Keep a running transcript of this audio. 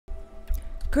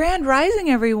Grand Rising,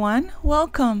 everyone.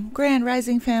 Welcome, Grand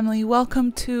Rising family.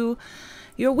 Welcome to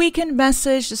your weekend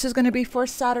message. This is going to be for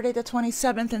Saturday the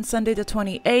 27th and Sunday the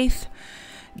 28th.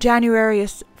 January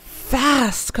is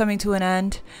fast coming to an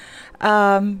end.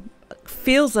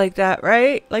 Feels like that,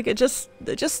 right? Like it just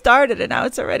started and now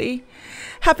it's already.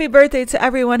 Happy birthday to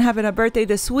everyone having a birthday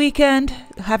this weekend,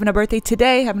 having a birthday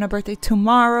today, having a birthday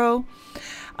tomorrow.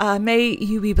 May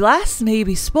you be blessed. May you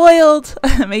be spoiled.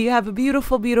 May you have a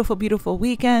beautiful, beautiful, beautiful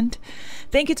weekend.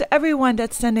 Thank you to everyone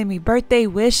that's sending me birthday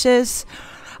wishes.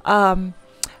 I'm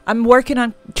working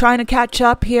on trying to catch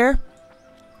up here.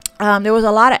 There was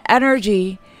a lot of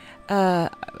energy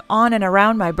on and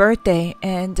around my birthday,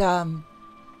 and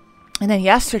then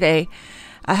yesterday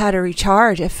I had to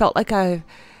recharge. It felt like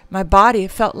my body.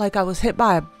 It felt like I was hit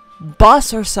by a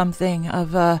bus or something.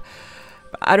 I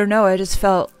don't know. I just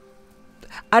felt.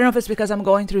 I don't know if it's because I'm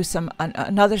going through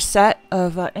another set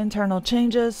of internal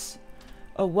changes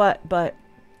or what, but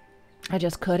I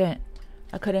just couldn't.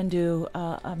 I couldn't do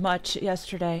much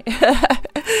yesterday.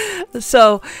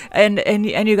 So, and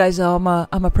you guys know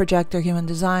I'm a projector, human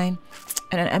design,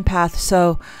 and an empath.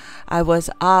 So I was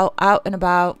out and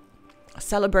about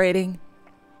celebrating,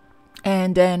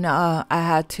 and then I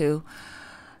had to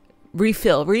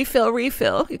refill.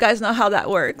 You guys know how that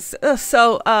works.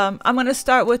 So I'm going to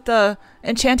start with the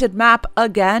enchanted map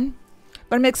again,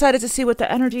 but I'm excited to see what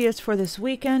the energy is for this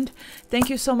weekend.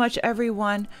 Thank you so much,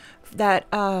 everyone that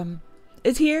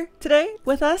is here today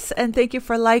with us, and thank you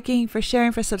for liking, for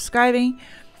sharing, for subscribing,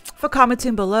 for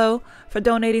commenting below, for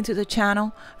donating to the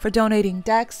channel, for donating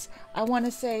decks. I want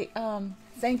to say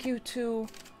thank you to,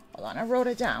 hold on, I wrote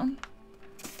it down.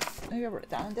 Maybe I wrote it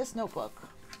down in this notebook.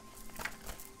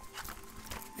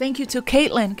 Thank you to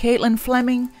Caitlin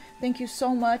Fleming. Thank you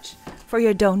so much for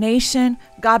your donation.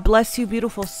 God bless you,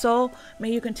 beautiful soul.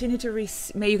 May you continue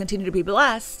to be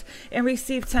blessed and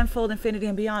receive tenfold, infinity,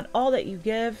 and beyond all that you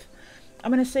give.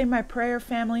 I'm going to say my prayer,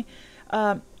 family.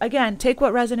 Again, take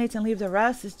what resonates and leave the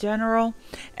rest. It's general.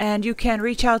 And you can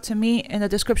reach out to me in the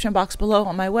description box below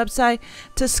on my website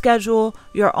to schedule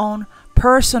your own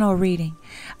personal reading.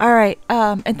 All right.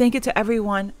 And thank you to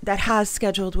everyone that has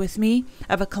scheduled with me.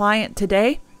 I have a client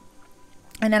today.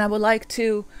 And then I would like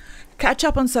to catch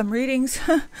up on some readings,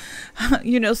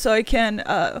 so I can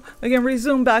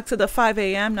resume back to the 5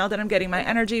 a.m. now that I'm getting my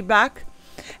energy back,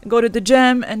 and go to the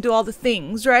gym and do all the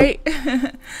things, right?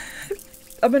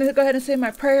 I'm going to go ahead and say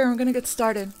my prayer. I'm going to get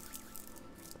started.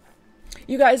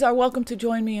 You guys are welcome to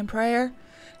join me in prayer.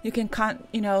 You can,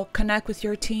 connect with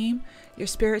your team, your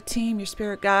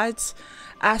spirit guides,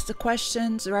 ask the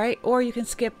questions, right? Or you can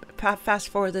fast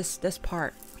forward this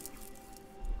part.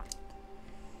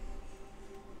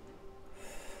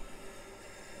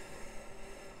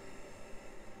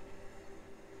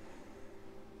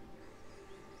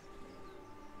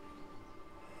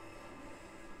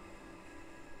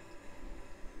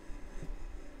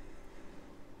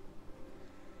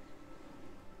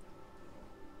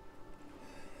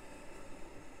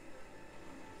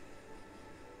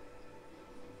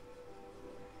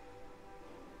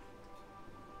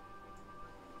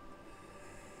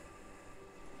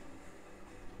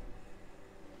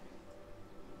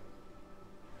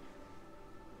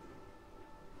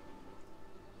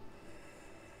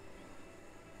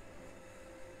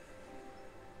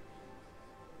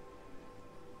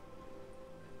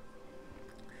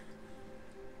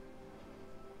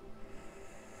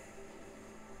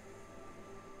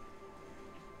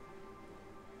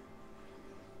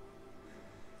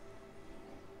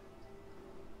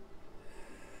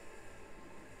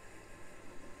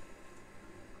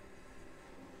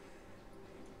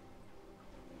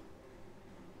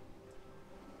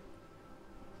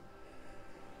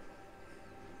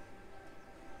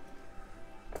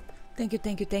 Thank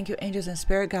you, angels and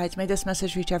spirit guides. May this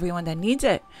message reach everyone that needs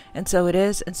it. And so it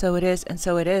is, and so it is, and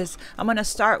so it is. I'm going to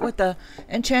start with the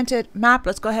enchanted map.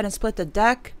 Let's go ahead and split the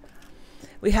deck.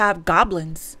 We have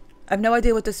goblins. I have no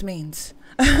idea what this means.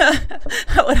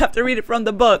 I would have to read it from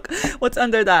the book. What's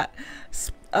under that?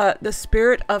 The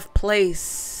spirit of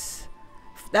place.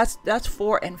 That's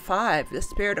 4 and 5. The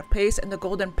spirit of place and the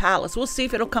golden palace. We'll see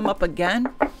if it'll come up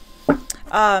again.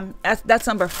 That's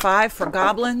number 5 for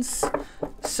goblins.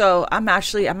 So I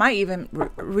might even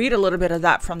read a little bit of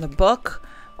that from the book.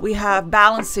 We have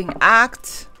balancing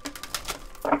act.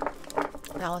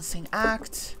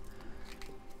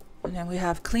 And then we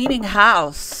have cleaning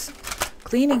house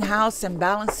and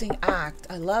balancing act.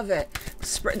 I love it.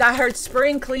 I heard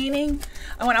spring cleaning.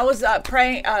 And when I was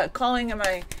praying, calling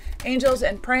my angels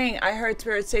and praying, I heard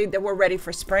spirit say that we're ready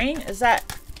for spring. Is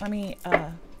that,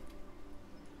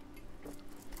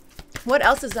 What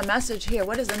else is the message here?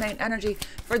 What is the main energy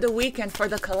for the weekend, for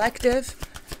the collective?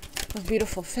 A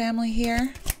beautiful family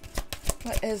here.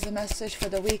 What is the message for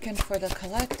the weekend, for the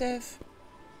collective?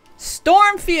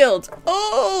 Storm fields.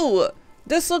 Oh,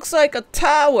 this looks like a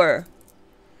tower.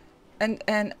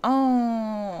 And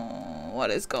oh,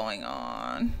 what is going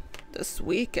on this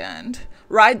weekend?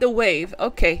 Ride the wave.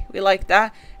 Okay, we like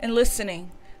that. And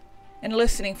listening.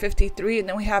 53. And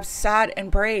then we have sad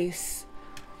embrace.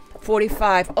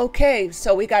 45. Okay,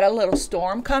 so we got a little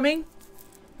storm coming.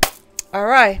 All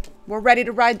right, we're ready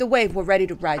to ride the wave. We're ready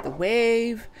to ride the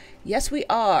wave. Yes, we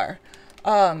are.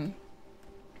 I'm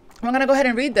gonna go ahead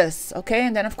and read this, okay?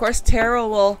 And then of course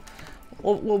Tarot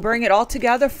will bring it all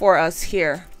together for us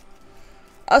here.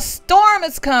 A storm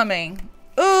is coming.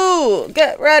 Ooh,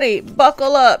 get ready,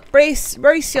 buckle up, brace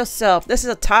yourself. This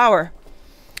is a tower.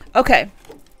 Okay.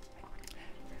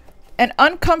 An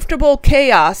uncomfortable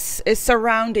chaos is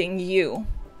surrounding you.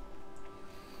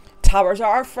 Towers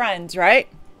are our friends, right?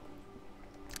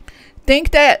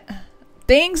 Think that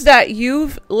things that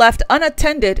you've left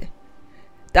unattended,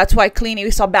 that's why cleaning,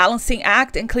 we saw balancing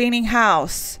act and cleaning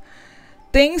house.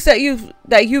 Things that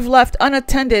you've left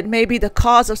unattended may be the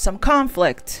cause of some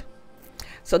conflict.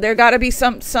 So there got to be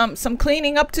some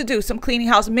cleaning up to do, some cleaning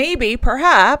house. Maybe,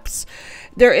 perhaps,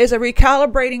 there is a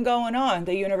recalibrating going on.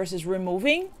 The universe is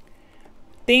removing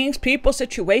things, people,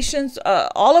 situations,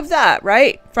 all of that,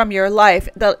 right, from your life.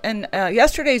 In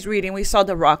yesterday's reading, we saw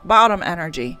the rock bottom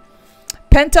energy.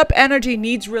 Pent-up energy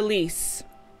needs release.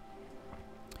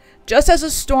 Just as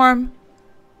a storm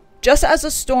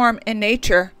in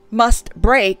nature must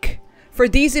break, for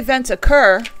these events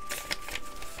occur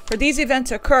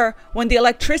when the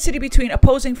electricity between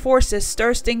opposing forces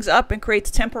stirs things up and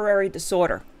creates temporary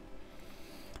disorder.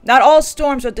 Not all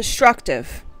storms are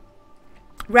destructive.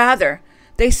 Rather,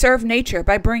 they serve nature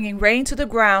by bringing rain to the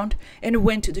ground and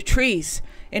wind to the trees,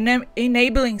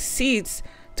 enabling seeds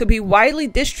to be widely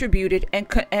distributed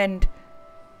and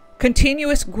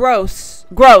continuous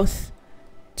growth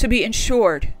to be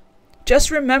ensured.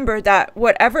 Just remember that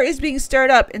whatever is being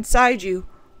stirred up inside you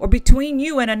or between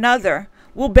you and another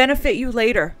will benefit you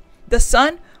later. The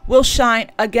sun will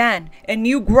shine again and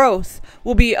new growth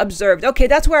will be observed. Okay,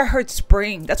 that's where I heard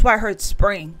spring. That's why I heard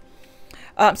spring.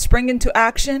 Spring into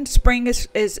action. Spring is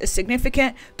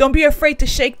significant. Don't be afraid to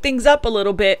shake things up a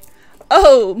little bit.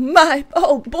 Oh my,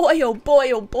 oh boy, oh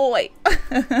boy, oh boy.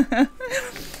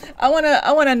 I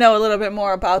wanna know a little bit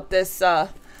more about this.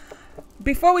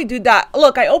 Before we do that,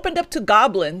 look, I opened up to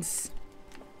goblins.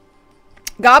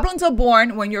 Goblins are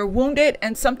born when you're wounded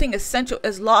and something essential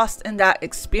is lost in that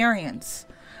experience.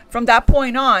 From that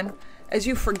point on, as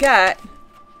you forget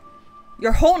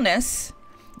your wholeness,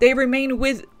 they remain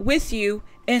with you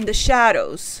in the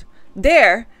shadows.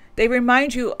 There, they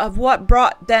remind you of what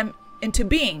brought them into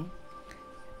being.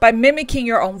 By mimicking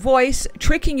your own voice,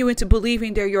 tricking you into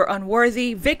believing that you're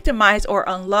unworthy, victimized, or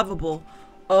unlovable.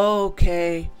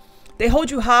 Okay. They hold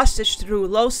you hostage through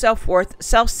low self-worth,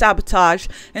 self-sabotage,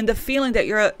 and the feeling that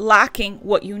you're lacking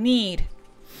what you need.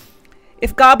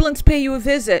 If goblins pay you a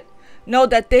visit, know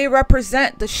that they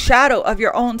represent the shadow of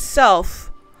your own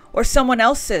self or someone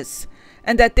else's,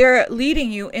 and that they're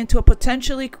leading you into a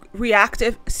potentially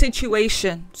reactive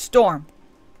situation, storm.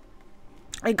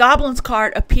 A goblin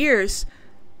card's appearance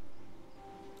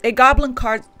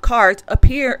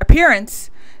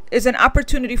is an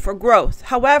opportunity for growth.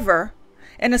 However,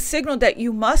 and a signal that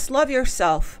you must love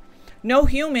yourself. No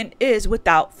human is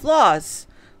without flaws.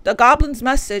 The goblin's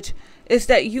message is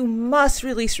that you must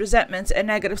release resentments and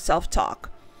negative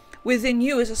self-talk. Within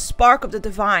you is a spark of the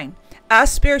divine.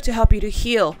 Ask Spirit to help you to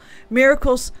heal.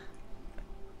 Miracles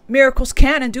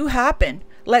can and do happen.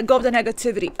 Let go of the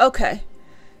negativity. Okay.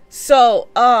 So,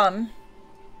 and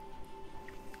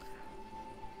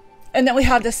then we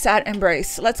have the sad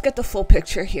embrace. Let's get the full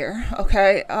picture here.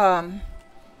 Okay. I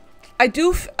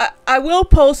will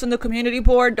post on the community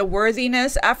board the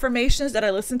worthiness affirmations that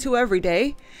I listen to every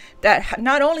day. That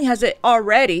not only has it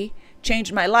already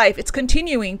changed my life, it's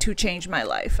continuing to change my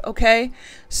life. Okay,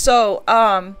 so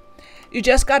you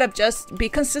just gotta be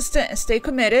consistent and stay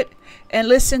committed, and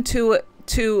listen to it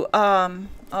and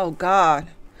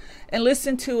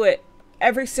listen to it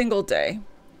every single day.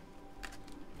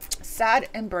 Sad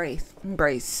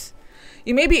embrace.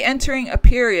 You may be entering a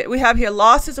period. We have here,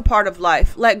 loss is a part of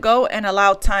life. Let go and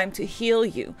allow time to heal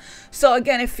you. So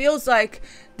again, it feels like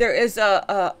there is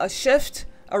a shift,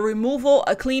 a removal,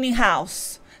 a cleaning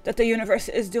house that the universe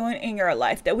is doing in your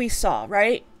life that we saw,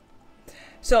 right?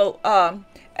 So,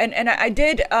 and I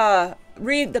did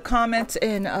read the comments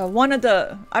in one of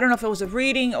the, I don't know if it was a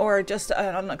reading or just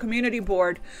on the community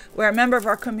board, where a member of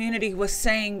our community was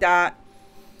saying that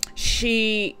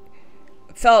she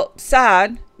felt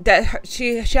sad that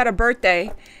she had a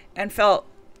birthday and felt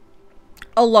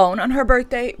alone on her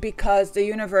birthday because the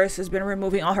universe has been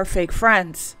removing all her fake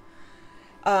friends.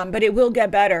 But it will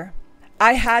get better.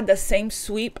 I had the same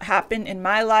sweep happen in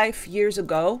my life years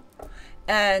ago,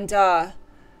 and I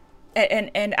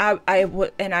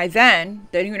then,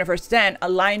 the universe then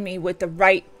aligned me with the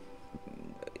right,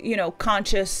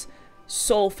 conscious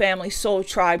soul family, soul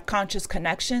tribe, conscious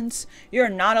connections. You're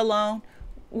not alone.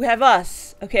 We have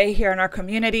us, okay, here in our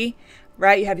community,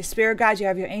 right? You have your spirit guides, you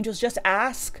have your angels. Just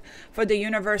ask for the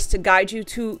universe to guide you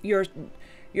to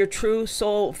your true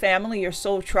soul family, your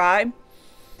soul tribe,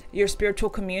 your spiritual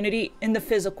community in the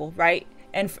physical, right?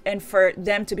 And for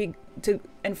them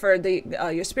for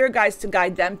your spirit guides to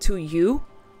guide them to you,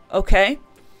 okay?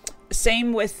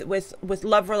 Same with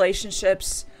love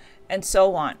relationships and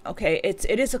so on, okay?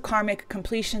 It is a karmic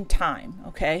completion time,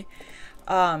 okay?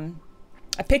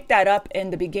 I picked that up in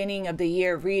the beginning of the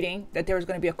year reading that there was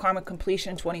going to be a karmic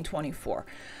completion in 2024.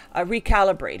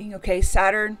 Recalibrating, okay?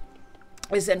 Saturn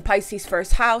is in Pisces'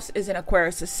 first house, is in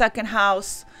Aquarius' second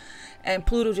house, and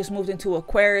Pluto just moved into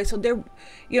Aquarius. So there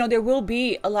will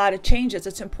be a lot of changes.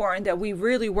 It's important that we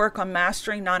really work on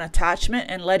mastering non-attachment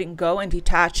and letting go and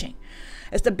detaching.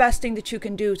 It's the best thing that you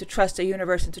can do to trust the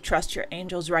universe and to trust your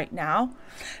angels right now.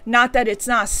 Not that it's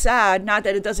not sad, not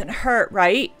that it doesn't hurt,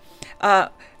 right?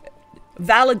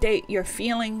 Validate your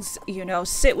feelings,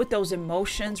 sit with those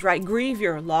emotions, right? Grieve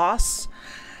your loss.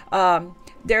 But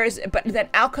then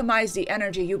alchemize the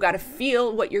energy. You got to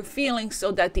feel what you're feeling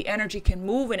so that the energy can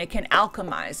move and it can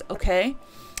alchemize, okay?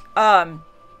 And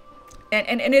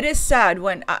it is sad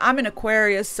when I'm an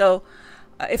Aquarius, so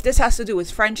if this has to do with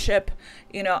friendship,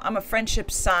 I'm a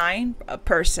friendship sign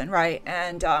person, right?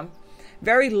 And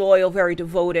very loyal, very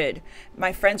devoted.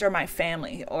 My friends are my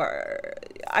family. Or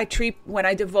when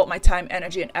I devote my time,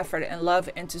 energy, and effort and love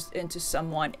into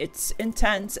someone, it's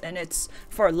intense and it's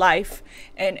for life.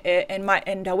 And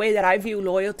the way that I view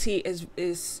loyalty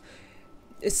is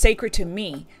sacred to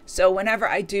me. So whenever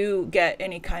I do get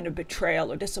any kind of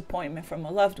betrayal or disappointment from a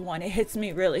loved one, it hits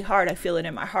me really hard. I feel it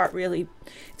in my heart.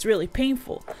 It's really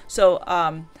painful. So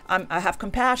I have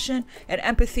compassion and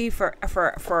empathy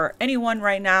for anyone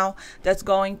right now that's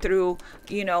going through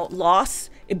loss,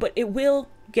 but it will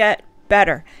get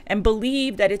better. And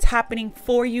believe that it's happening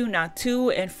for you, not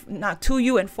to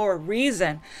you, and for a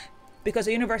reason, because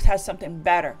the universe has something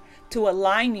better to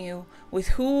align you with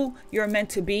who you're meant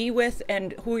to be with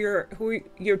and who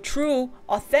you're true,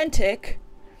 authentic.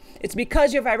 It's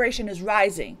because your vibration is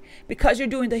rising, because you're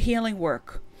doing the healing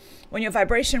work. When your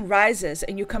vibration rises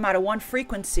and you come out of one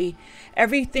frequency,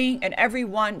 everything and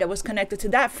everyone that was connected to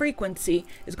that frequency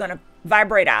is going to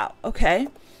vibrate out, okay?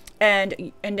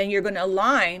 And then you're going to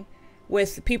align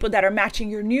with people that are matching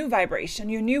your new vibration,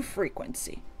 your new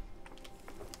frequency.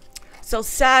 So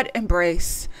sad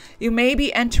embrace. You may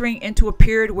be entering into a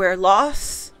period where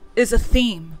loss is a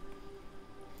theme.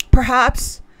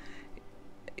 Perhaps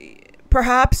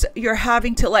you're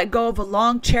having to let go of a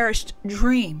long cherished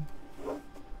dream.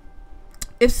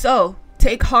 If so,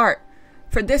 take heart,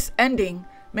 for this ending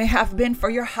may have been for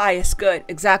your highest good.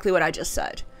 Exactly what I just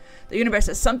said. The universe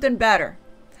has something better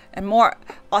and more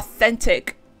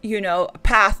authentic,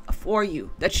 path for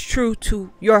you that's true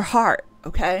to your heart,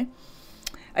 okay?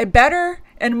 A better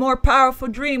and more powerful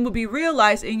dream will be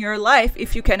realized in your life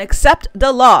if you can accept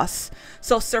the loss.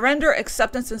 So surrender,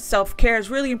 acceptance, and self-care is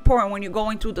really important when you're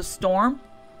going through the storm.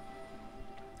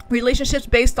 Relationships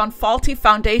based on faulty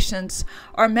foundations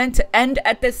are meant to end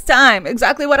at this time.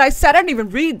 Exactly what I said. I didn't even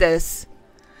read this.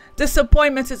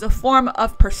 Disappointment is a form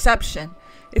of perception.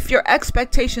 If your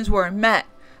expectations weren't met,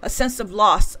 a sense of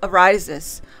loss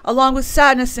arises, along with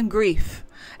sadness and grief.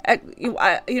 I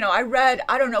read,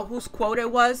 I don't know whose quote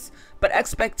it was, but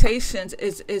expectations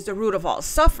is the root of all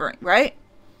suffering, right?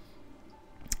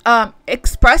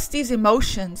 Express these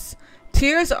emotions.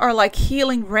 Tears are like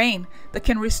healing rain that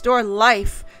can restore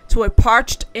life to a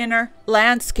parched inner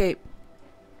landscape.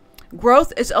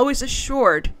 Growth is always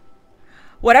assured.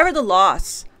 Whatever the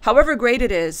loss, however great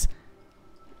it is,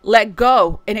 let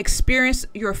go and experience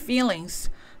your feelings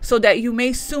so that you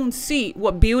may soon see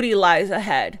what beauty lies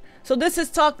ahead. So this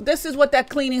is what that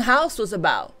cleaning house was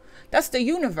about. That's the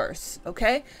universe,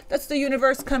 okay? That's the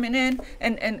universe coming in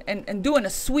and doing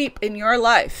a sweep in your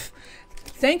life.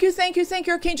 Thank you,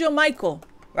 Archangel Michael,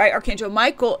 right? Archangel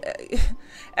Michael,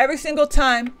 every single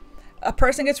time a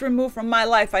person gets removed from my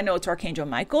life, I know it's Archangel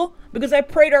Michael, because I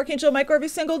pray to Archangel Michael every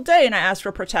single day and I ask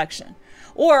for protection.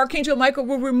 Or Archangel Michael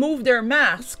will remove their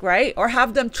mask, right? Or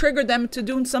have them trigger them to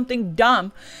doing something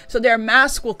dumb, so their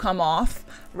mask will come off,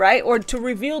 right? Or to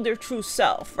reveal their true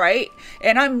self, right?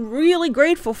 And I'm really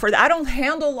grateful for that. I don't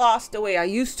handle loss the way I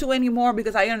used to anymore,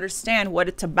 because I understand what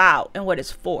it's about and what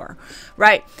it's for,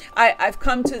 right? I've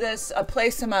come to this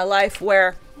place in my life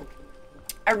where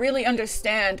I really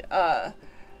understand,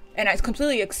 and I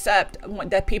completely accept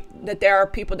that there are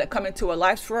people that come into our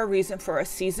lives for a reason, for a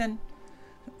season,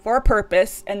 for a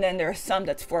purpose, and then there are some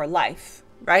that's for life,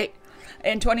 right?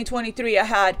 In 2023, I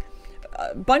had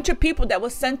a bunch of people that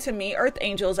was sent to me, earth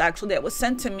angels actually, that was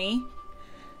sent to me,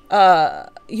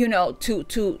 you know,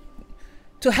 to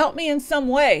help me in some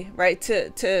way, right?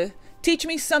 To teach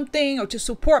me something, or to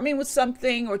support me with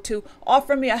something, or to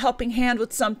offer me a helping hand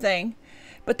with something,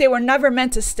 but they were never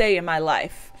meant to stay in my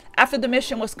life. After the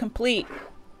mission was complete,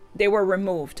 they were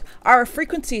removed. Our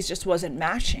frequencies just wasn't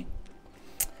matching.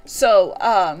 So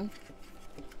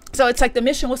it's like the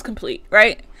mission was complete,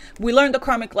 right? We learned the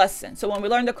karmic lesson. So when we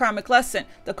learn the karmic lesson,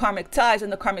 the karmic ties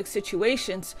and the karmic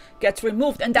situations gets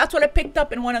removed. And that's what I picked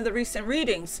up in one of the recent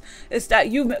readings, is that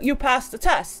you passed the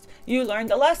test. You learned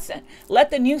the lesson.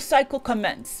 Let the new cycle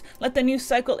commence. Let the new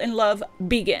cycle in love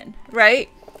begin, right?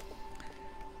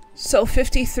 So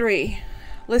 53,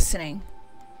 listening.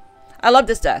 I love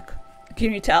this deck.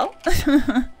 Can you tell?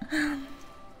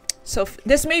 So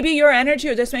this may be your energy,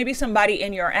 or this may be somebody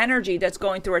in your energy that's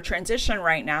going through a transition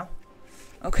right now.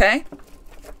 Okay?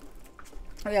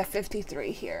 We have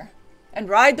 53 here. And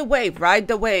ride the wave, ride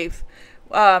the wave.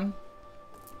 An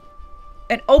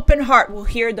open heart will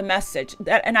hear the message.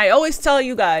 And I always tell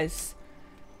you guys,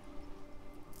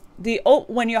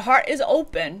 when your heart is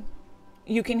open,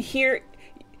 you can hear,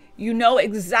 you know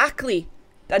exactly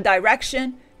the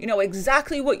direction, you know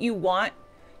exactly what you want,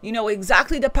 you know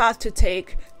exactly the path to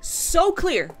take. So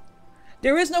clear.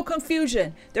 There is no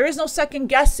confusion. There is no second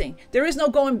guessing. There is no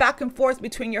going back and forth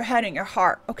between your head and your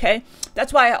heart. Okay.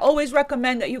 That's why I always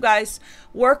recommend that you guys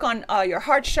work on your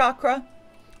heart chakra,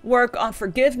 work on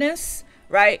forgiveness,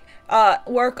 right?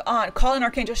 Work on calling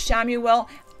Archangel Chamuel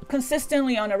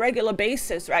consistently on a regular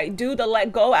basis, right? Do the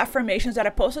let go affirmations that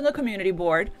I post on the community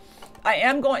board. I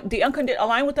am going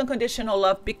align with unconditional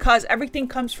love, because everything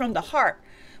comes from the heart.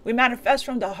 We manifest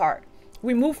from the heart.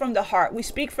 We move from the heart. We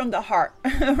speak from the heart,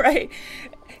 right?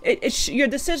 Your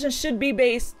decision should be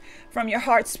based from your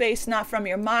heart space, not from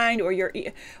your mind or your,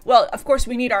 well, of course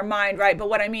we need our mind, right? But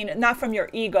what I mean, not from your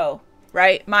ego,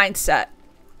 right? Mindset.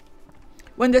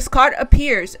 When this card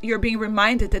appears, you're being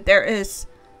reminded that there is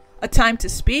a time to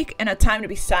speak and a time to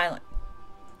be silent.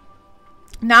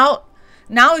 Now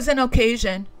is an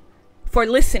occasion for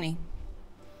listening.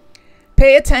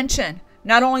 Pay attention,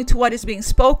 not only to what is being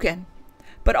spoken,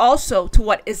 but also to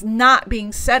what is not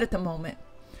being said at the moment.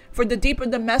 For the deeper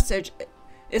the message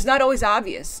is not always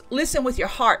obvious. Listen with your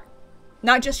heart,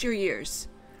 not just your ears,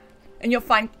 and you'll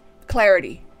find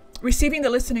clarity. Receiving the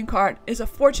listening card is a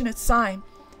fortunate sign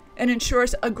and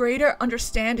ensures a greater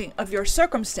understanding of your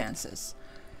circumstances.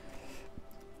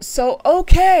 So,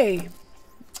 okay,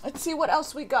 let's see what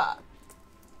else we got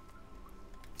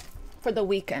for the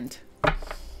weekend.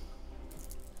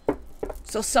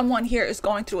 So someone here is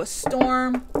going through a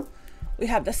storm. We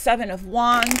have the 7 of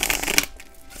Wands.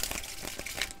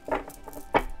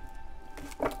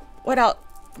 What else?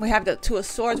 We have the 2 of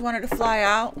Swords wanted to fly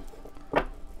out.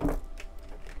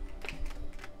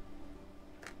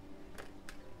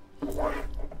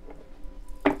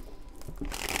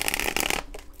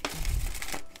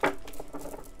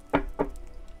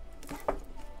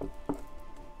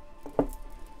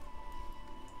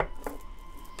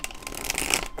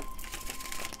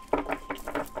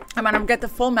 I'm gonna get the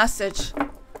full message.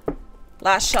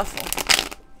 Last shuffle.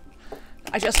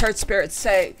 I just heard Spirit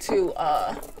say to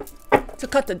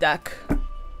cut the deck,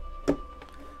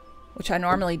 which I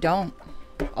normally don't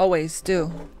always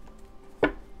do.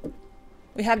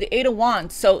 We have the 8 of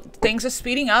Wands, so things are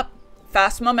speeding up.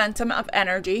 Fast momentum of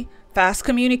energy, fast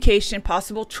communication,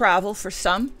 possible travel for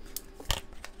some.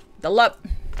 The love.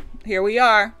 Here we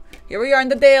are. Here we are in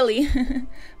the daily.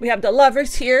 We have the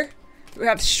Lovers here. We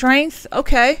have strength.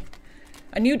 Okay.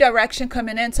 A new direction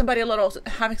coming in. Somebody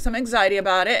having some anxiety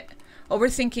about it.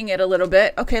 Overthinking it a little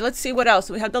bit. Okay, let's see what else.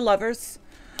 We have the Lovers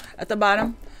at the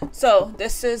bottom. So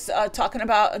this is talking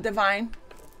about a divine.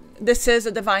 This is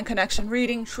a divine connection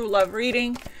reading, true love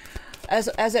reading, as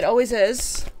it always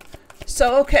is.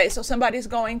 So, okay, so somebody's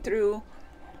going through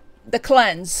the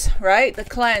cleanse, right? The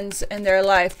cleanse in their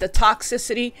life. The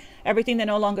toxicity, everything that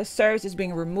no longer serves is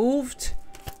being removed.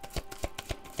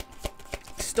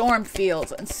 storm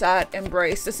fields and sad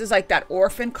embrace. This is like that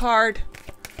orphan card.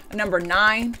 Number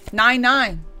 9, 9,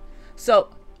 9. So,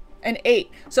 and 8.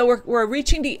 So we're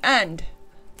reaching the end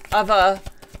of a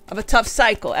tough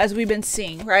cycle, as we've been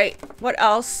seeing, right? What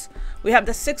else? We have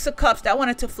the 6 of Cups. That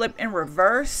wanted to flip in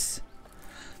reverse.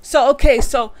 So, okay,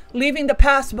 so leaving the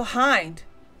past behind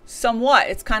somewhat.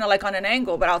 It's kind of like on an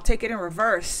angle, but I'll take it in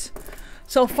reverse.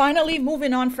 So finally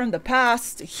moving on from the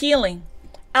past, healing,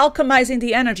 alchemizing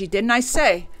the energy. Didn't I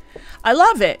say? I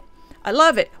love it. I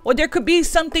love it. Well, there could be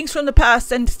some things from the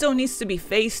past and still needs to be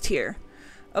faced here.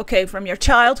 Okay, from your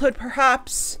childhood,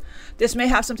 perhaps. This may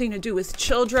have something to do with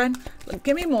children.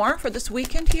 Give me more for this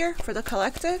weekend here for the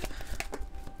collective.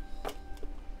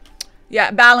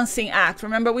 Yeah, balancing act.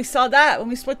 Remember we saw that when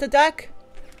we split the deck?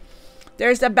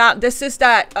 There's this is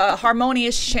that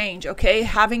harmonious change, okay?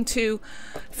 Having to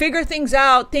figure things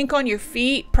out, think on your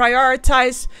feet,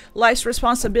 prioritize life's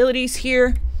responsibilities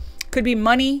here. Could be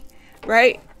money,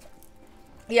 right?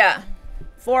 Yeah.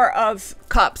 4 of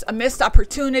Cups, a missed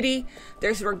opportunity.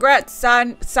 There's regret,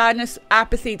 sadness,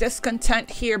 apathy,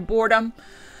 discontent here, boredom.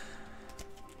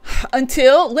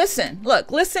 Until, listen,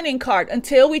 look, listening card,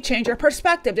 until we change our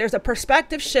perspective. There's a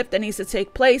perspective shift that needs to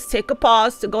take place. Take a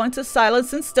pause to go into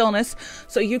silence and stillness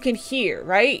so you can hear,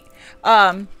 right?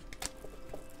 Let's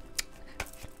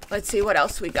see what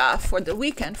else we got for the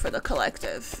weekend for the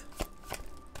collective.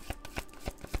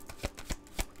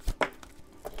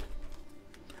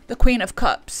 The Queen of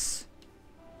Cups.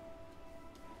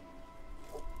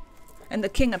 And the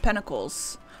King of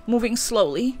Pentacles, moving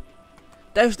slowly.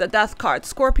 There's the Death card,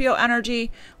 Scorpio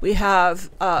energy. We have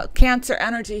Cancer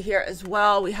energy here as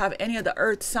well. We have any of the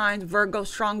earth signs, Virgo,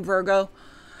 strong Virgo.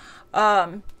 2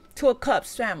 of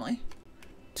Cups, family.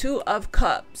 2 of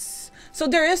Cups. So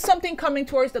there is something coming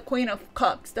towards the Queen of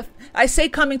Cups. I say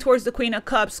coming towards the Queen of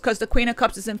Cups because the Queen of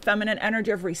Cups is in feminine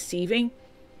energy of receiving.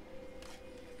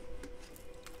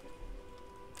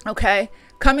 Okay,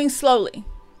 coming slowly.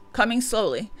 Coming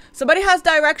slowly. Somebody has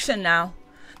direction now.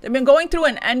 They've been going through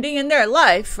an ending in their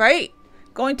life, right?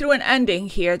 Going through an ending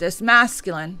here, this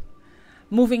masculine.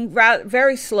 Moving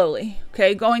very slowly,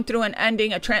 okay? Going through an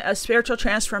ending, a spiritual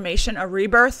transformation, a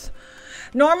rebirth.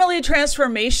 Normally a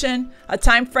transformation, a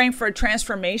time frame for a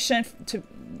transformation to,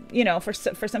 you know, for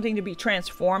something to be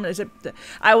transformed.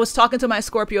 I was talking to my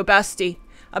Scorpio bestie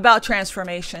about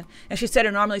transformation, and she said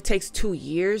it normally takes 2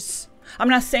 years. I'm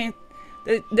not saying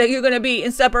that you're going to be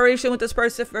in separation with this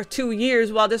person for 2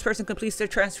 years while this person completes their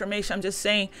transformation. I'm just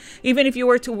saying, even if you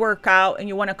were to work out and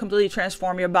you want to completely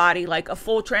transform your body, like a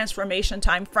full transformation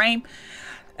time frame.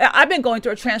 I've been going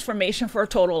through a transformation for a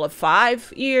total of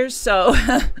 5 years. So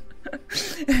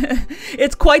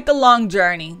it's quite the long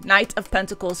journey. Knight of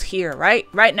Pentacles here, right?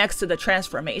 Right next to the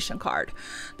transformation card.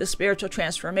 The spiritual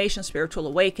transformation, spiritual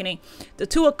awakening. The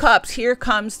 2 of Cups, here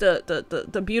comes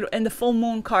the beautiful, and the full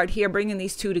moon card here, bringing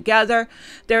these two together.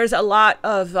 There's a lot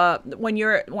of, when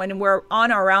we're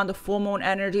on or around the full moon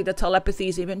energy, the telepathy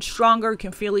is even stronger. You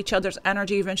can feel each other's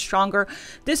energy even stronger.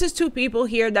 This is 2 people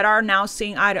here that are now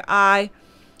seeing eye to eye.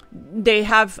 They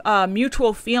have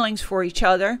mutual feelings for each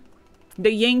other.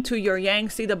 The yin to your yang.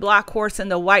 See the black horse and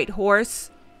the white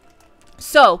horse.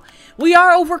 So we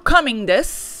are overcoming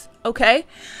this. Okay.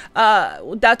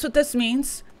 That's what this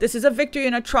means. This is a victory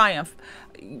and a triumph.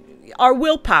 Our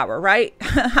willpower, right?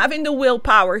 Having the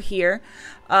willpower here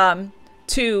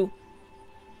to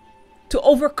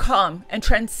overcome and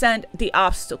transcend the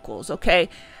obstacles. Okay.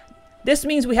 This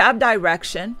means we have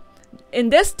direction. In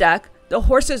this deck, the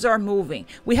horses are moving.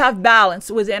 We have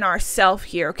balance within ourselves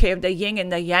here. Okay. Of the yin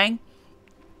and the yang.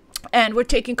 And we're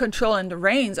taking control in the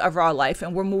reins of our life,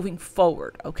 and we're moving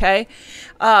forward. Okay.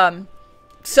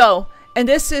 So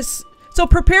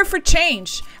prepare for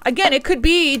change. Again, it could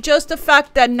be just the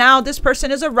fact that now this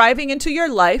person is arriving into your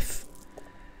life,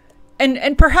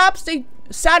 and perhaps they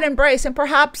sad embrace, and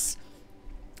perhaps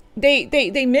they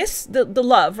miss the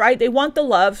love, right? They want the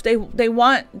love. They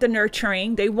want the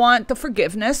nurturing. They want the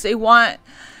forgiveness. They want,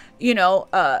 you know,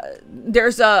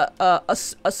 there's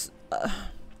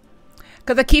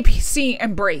because I keep seeing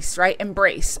embrace, right?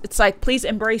 Embrace. It's like, please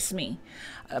embrace me.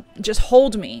 Just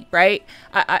hold me, right?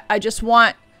 I just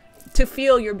want to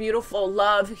feel your beautiful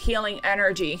love, healing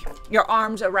energy, your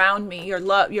arms around me, your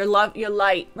love, your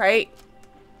light, right?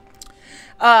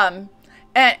 And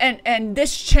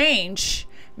this change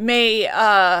may,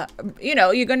 you know,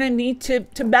 you're going to need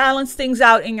to balance things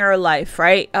out in your life,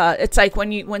 right? It's like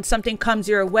when something comes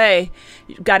your way,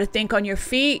 you got to think on your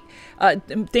feet.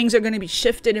 Things are going to be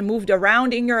shifted and moved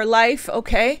around in your life.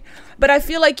 Okay. But I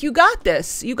feel like you got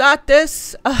this. You got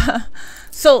this.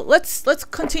 So let's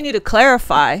continue to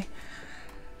clarify.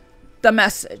 the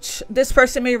message. This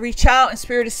person may reach out and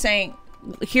Spirit is saying,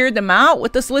 hear them out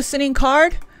with this listening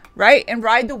card, right? And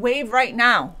ride the wave right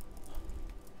now.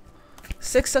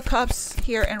 Six of Cups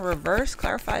here in reverse.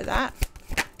 Clarify that.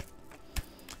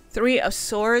 Three of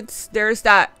Swords. There's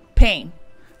that pain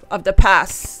of the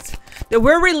past that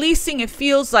we're releasing, it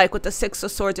feels like, with the Six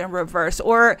of Swords in reverse,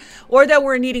 or that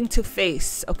we're needing to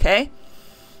face, okay?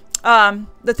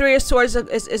 The Three of Swords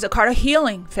is a card of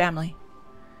healing, family.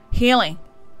 Healing.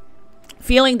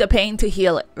 Feeling the pain to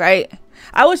heal it, right?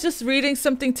 I was just reading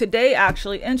something today,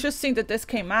 actually. Interesting that this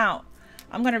came out.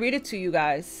 I'm going to read it to you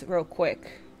guys real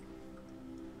quick.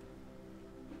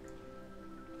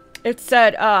 It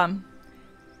said,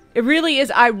 it really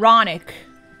is ironic.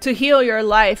 To heal your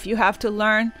life, you have to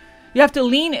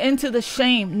lean into the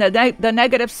shame, the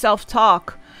negative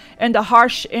self-talk, and the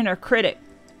harsh inner critic,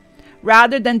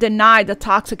 rather than deny the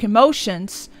toxic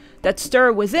emotions that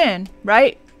stir within,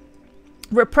 right?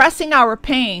 Repressing our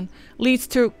pain leads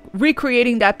to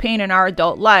recreating that pain in our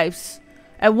adult lives.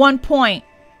 At one point,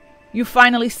 you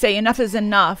finally say, enough is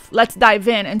enough. Let's dive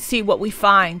in and see what we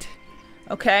find.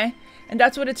 Okay? And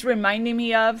that's what it's reminding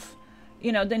me of.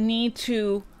 You know, the need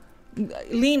to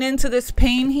lean into this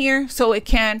pain here so it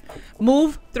can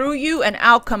move through you and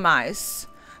alchemize.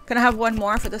 Can I have one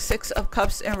more for the Six of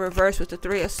Cups in reverse with the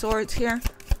Three of Swords here?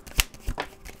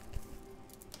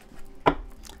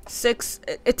 Six,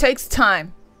 it takes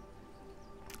time.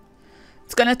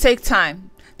 It's going to take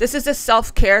time. This is a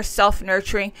self-care,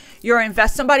 self-nurturing.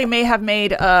 Somebody may have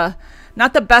made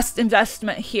not the best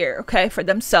investment here, okay, for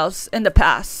themselves in the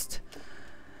past.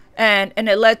 And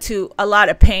it led to a lot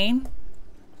of pain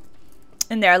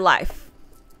in their life.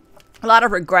 A lot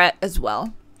of regret as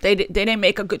well. They didn't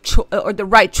make a good or the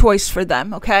right choice for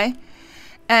them, okay?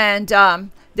 And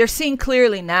they're seeing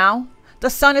clearly now. The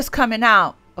sun is coming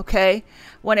out, okay?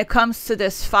 When it comes to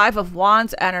this Five of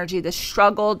Wands energy, this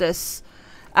struggle, this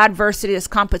adversity, this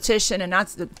competition, and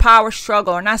that's the power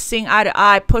struggle, or not seeing eye to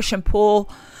eye, push and pull.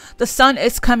 The sun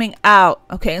is coming out,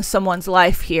 okay, in someone's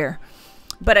life here.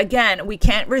 But again, we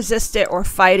can't resist it or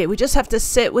fight it. We just have to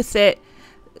sit with it,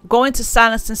 go into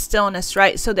silence and stillness,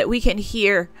 right? So that we can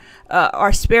hear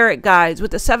our spirit guides.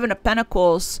 With the Seven of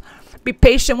Pentacles, be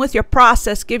patient with your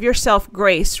process. Give yourself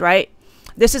grace, right?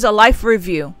 This is a life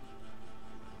review.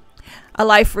 A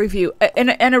life review.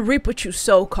 And a reap what you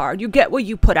sow card. You get what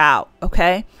you put out,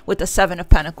 okay? With the Seven of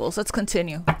Pentacles. Let's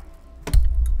continue.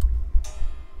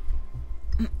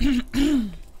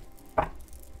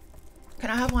 Can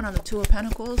I have one on the Two of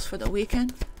Pentacles for the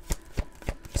weekend?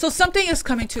 So something is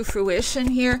coming to fruition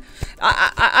here.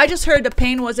 I just heard the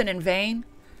pain wasn't in vain.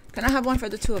 Can I have one for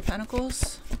the Two of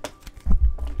Pentacles?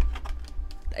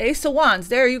 The Ace of Wands.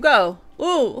 There you go.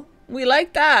 Ooh, we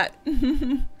like that.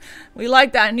 We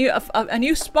like that. A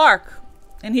new spark.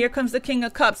 And here comes the King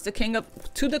of Cups.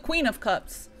 To the Queen of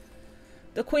Cups.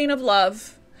 The Queen of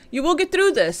Love. You will get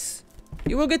through this.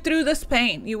 You will get through this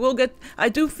pain. You will get... I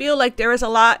do feel like there is a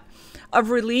lot of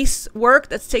release work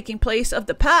that's taking place of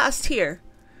the past here.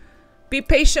 Be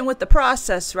patient with the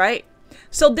process, right?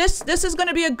 So this is going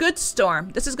to be a good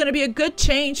storm. This is going to be a good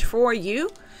change for you.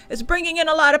 It's bringing in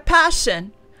a lot of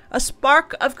passion, a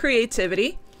spark of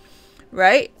creativity,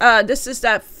 right? This is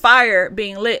that fire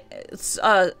being lit. It's,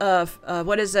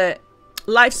 what is it?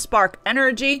 Life spark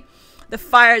energy. The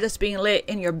fire that's being lit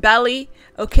in your belly,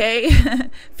 okay?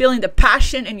 Feeling the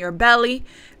passion in your belly,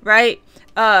 right?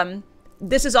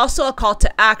 This is also a call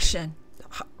to action.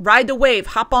 Ride the wave,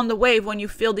 hop on the wave when you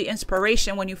feel the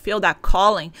inspiration, when you feel that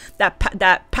calling,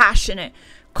 that passionate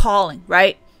calling,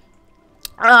 right?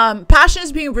 Passion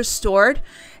is being restored.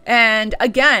 And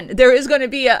again, there is going to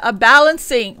be a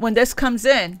balancing when this comes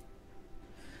in.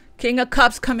 King of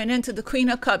Cups coming into the Queen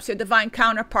of Cups, your divine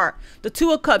counterpart. The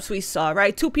Two of Cups we saw,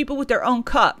 right? Two people with their own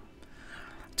cup.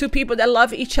 Two people that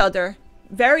love each other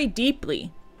very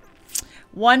deeply.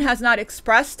 One has not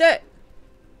expressed it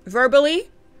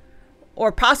verbally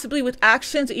or possibly with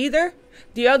actions either.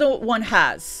 The other one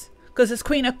has. Because this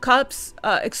Queen of Cups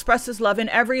expresses love in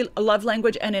every love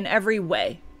language and in every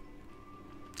way.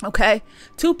 Okay?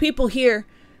 Two people here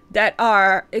that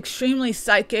are extremely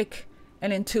psychic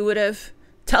and intuitive,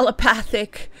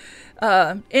 telepathic,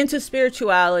 into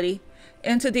spirituality,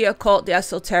 into the occult, the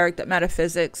esoteric, the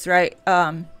metaphysics, right?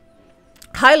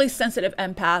 Highly sensitive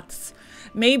empaths,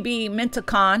 maybe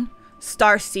Mintakan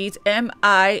star seeds,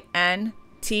 Mintan,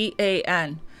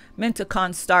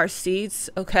 Mintakan star seeds,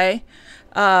 okay?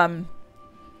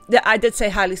 I did say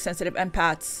highly sensitive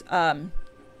empaths,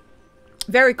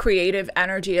 very creative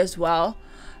energy as well,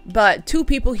 but two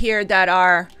people here that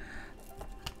are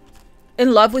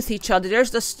in love with each other.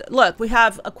 There's this, look, we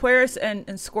have Aquarius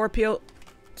and Scorpio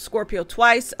Scorpio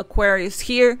twice, Aquarius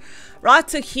here.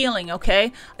 Lots of healing,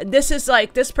 okay? This is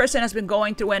like, this person has been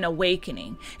going through an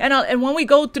awakening. And when we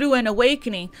go through an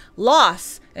awakening,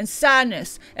 loss and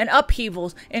sadness and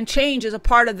upheavals and change is a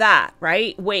part of that,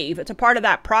 right? Wave. It's a part of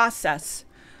that process.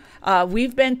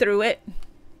 We've been through it.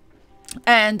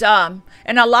 And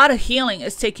a lot of healing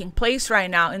is taking place right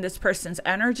now in this person's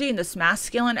energy, in this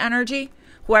masculine energy.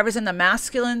 Whoever's in the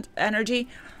masculine energy.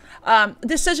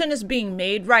 Decision is being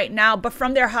made right now, but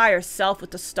from their higher self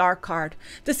with the Star card.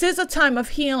 This is a time of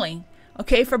healing,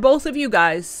 okay, for both of you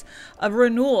guys, of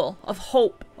renewal, of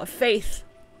hope, of faith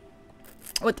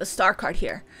with the Star card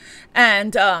here,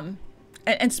 and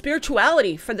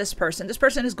spirituality for this person. This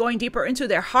person is going deeper into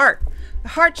their heart. The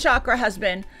heart chakra has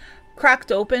been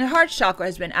cracked open. The heart chakra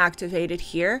has been activated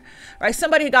here, right?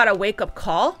 Somebody got a wake-up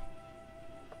call.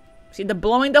 See, the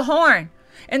blowing the horn,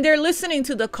 and they're listening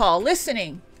to the call,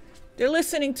 listening. They're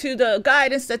listening to the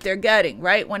guidance that they're getting,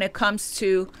 right? When it comes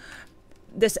to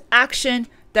this action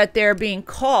that they're being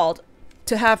called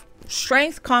to have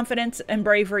strength, confidence, and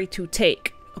bravery to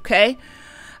take, okay?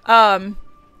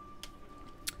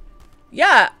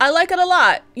 Yeah, I like it a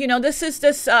lot. You know, this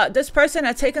person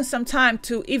had taken some time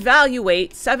to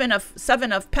evaluate seven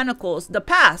of Pentacles, the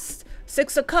past,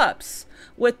 Six of Cups,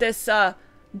 with this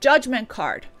Judgment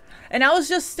card. And I was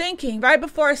just thinking right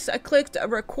before I clicked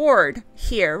record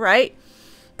here, right,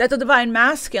 that the Divine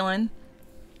Masculine,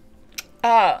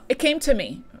 it came to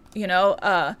me, you know,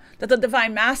 that the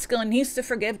Divine Masculine needs to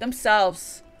forgive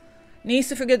themselves,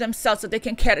 so they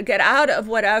can get out of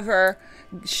whatever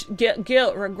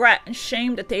guilt, regret, and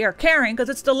shame that they are carrying, because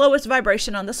it's the lowest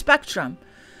vibration on the spectrum,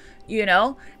 you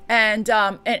know, and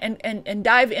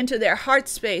dive into their heart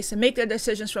space and make their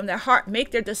decisions from their heart,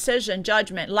 make their decision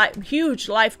judgment. Huge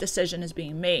life decision is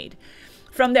being made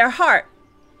from their heart,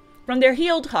 from their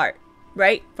healed heart,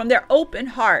 right? From their open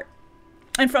heart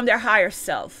and from their higher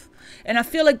self. And I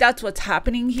feel like that's what's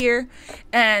happening here.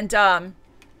 And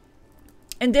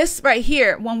this right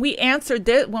here, when we answer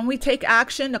this, when we take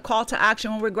action, the call to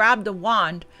action, when we grab the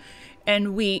wand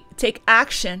and we take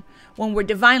action, when we're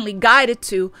divinely guided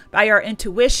to by our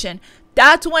intuition,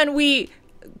 that's when we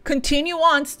continue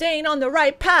on staying on the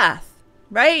right path,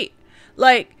 right?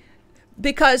 Like,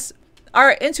 because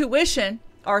our intuition,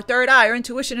 our third eye, our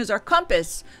intuition is our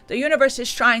compass. The universe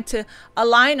is trying to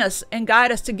align us and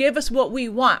guide us to give us what we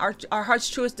want, our heart's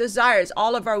truest desires,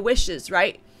 all of our wishes,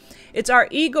 right? It's our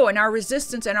ego and our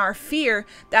resistance and our fear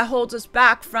that holds us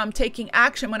back from taking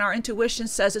action when our intuition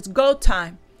says it's go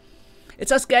time.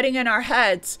 It's us getting in our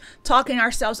heads, talking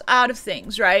ourselves out of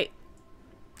things, right?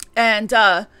 And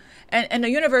the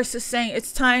universe is saying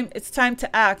it's time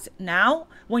to act now,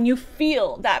 when you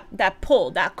feel that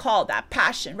pull, that call, that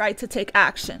passion, right, to take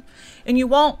action. And you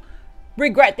won't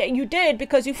regret that you did,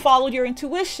 because you followed your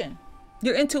intuition.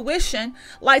 Your intuition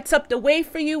lights up the way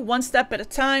for you, one step at a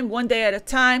time, one day at a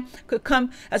time. Could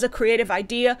come as a creative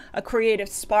idea, a creative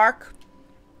spark,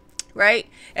 right?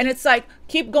 And it's like,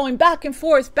 keep going back and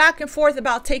forth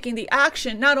about taking the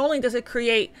action. Not only does it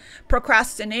create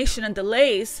procrastination and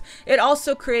delays, it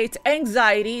also creates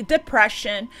anxiety,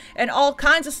 depression, and all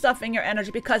kinds of stuff in your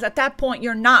energy, because at that point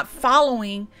you're not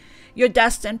following your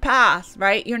destined path,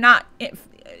 right? You're not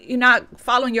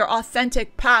following your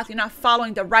authentic path. You're not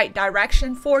following the right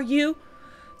direction for you,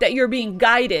 that you're being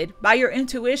guided by your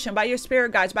intuition, by your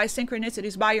spirit guides, by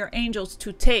synchronicities, by your angels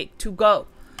to go.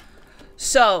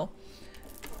 So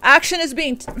action is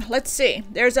being, let's see,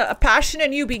 there's a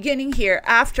passionate new beginning here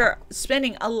after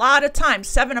spending a lot of time.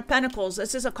 Seven of Pentacles.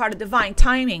 This is a card of divine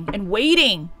timing and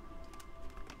waiting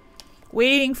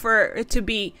for it to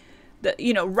be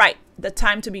right. The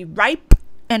time to be ripe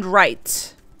and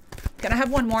right. Can I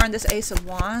have one more on this Ace of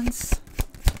Wands?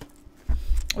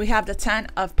 We have the Ten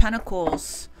of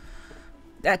Pentacles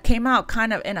that came out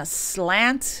kind of in a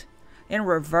slant, in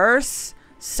reverse,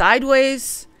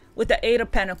 sideways, with the Eight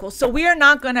of Pentacles. So we are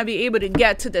not going to be able to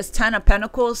get to this Ten of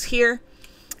Pentacles here.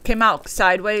 Came out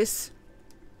sideways.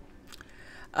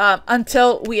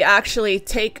 Until we actually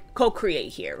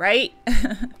co-create here, right?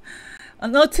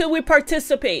 Until we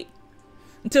participate.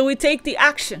 Until we take the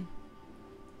action.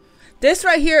 This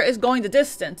right here is going the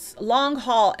distance. Long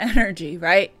haul energy,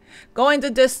 right? Going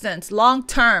the distance, long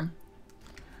term.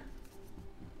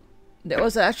 There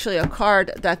was actually a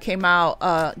card that came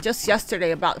out just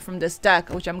yesterday from this deck,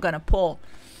 which I'm going to pull.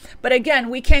 But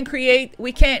again,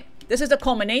 this is the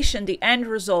culmination, the end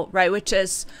result, right? Which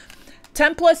is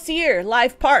 10 plus year,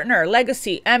 life partner,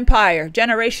 legacy, empire,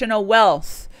 generational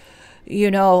wealth,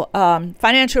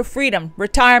 financial freedom,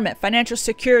 retirement, financial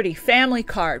security, family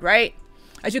card, right?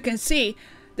 As you can see,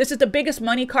 this is the biggest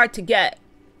money card to get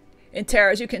in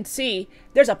tarot. As you can see,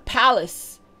 there's a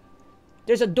palace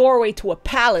There's a doorway to a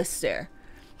palace there.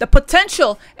 The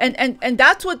potential, and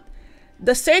that's what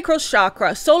the sacral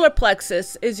chakra, solar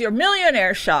plexus, is your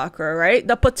millionaire chakra, right?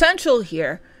 The potential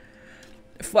here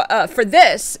for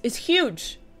this is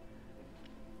huge.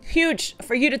 Huge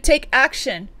for you to take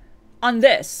action on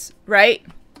this, right?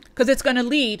 Because it's going to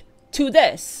lead to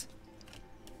this.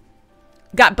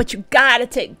 But you got to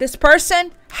take, this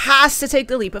person has to take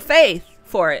the leap of faith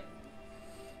for it.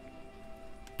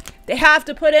 They have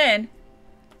to put in,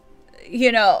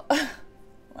 you know,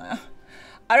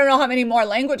 I don't know how many more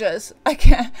languages I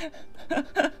can,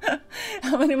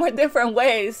 how many more different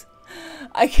ways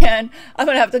I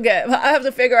have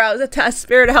to figure out the task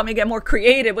spirit to help me get more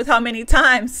creative with how many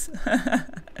times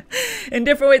in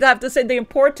different ways I have to say the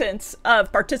importance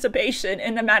of participation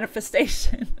in the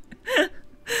manifestation.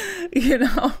 You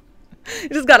know, you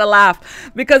just gotta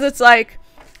laugh because it's like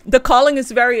the calling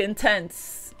is very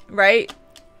intense, right?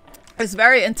 It's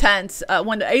very intense.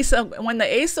 When the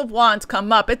Ace of Wands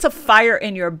come up, it's a fire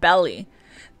in your belly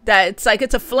that it's like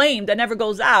it's a flame that never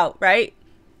goes out, right?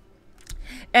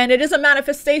 And it is a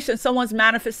manifestation, someone's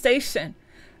manifestation.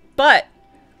 But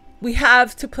we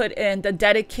have to put in the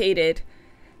dedicated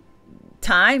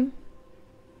time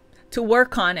to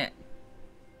work on it,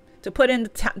 to put in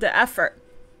the effort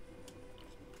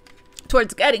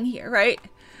towards getting here, right?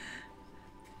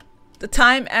 The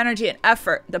time, energy, and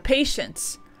effort, the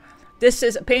patience. This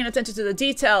is paying attention to the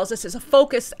details. This is a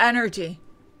focused energy.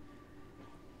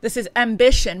 This is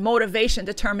ambition, motivation,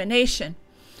 determination.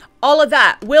 All of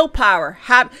that, willpower.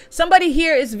 Somebody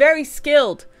here is very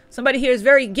skilled. Somebody here is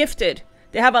very gifted.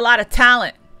 They have a lot of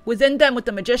talent within them with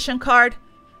the Magician card.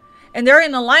 And they're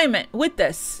in alignment with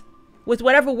this, with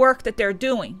whatever work that they're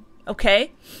doing.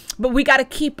 Okay? But we got to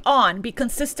keep on, be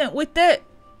consistent with it.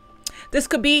 This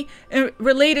could be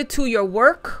related to your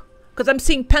work, because I'm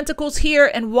seeing Pentacles here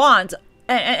and Wands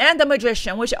and the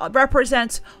Magician, which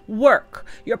represents work,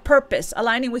 your purpose,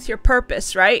 aligning with your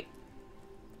purpose, right?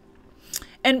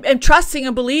 And trusting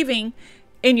and believing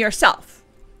in yourself,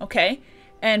 okay?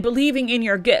 And believing in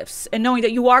your gifts and knowing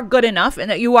that you are good enough and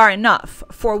that you are enough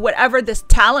for whatever this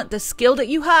talent, this skill that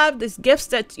you have, these gifts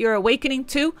that you're awakening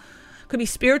to. Could be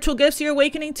spiritual gifts you're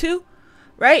awakening to,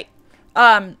 right?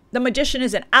 The Magician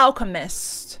is an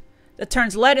alchemist that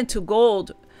turns lead into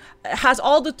gold. It has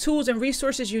all the tools and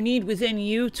resources you need within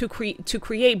you to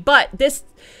create. But this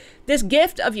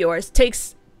gift of yours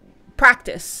takes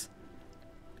practice,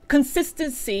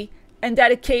 consistency, and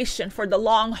dedication for the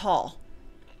long haul.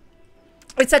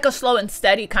 It's like a slow and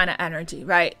steady kind of energy,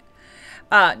 right?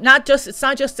 It's not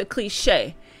just a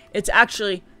cliche. It's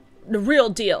actually the real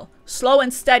deal. Slow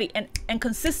and steady and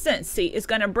consistency is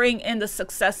going to bring in the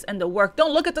success and the work.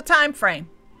 Don't look at the time frame.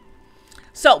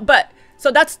 So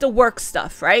that's the work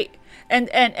stuff, right? And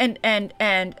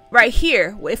right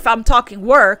here, if I'm talking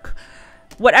work,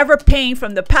 whatever pain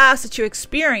from the past that you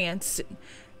experienced,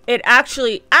 it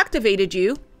actually activated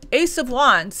you, Ace of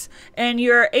Wands, and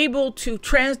you're able to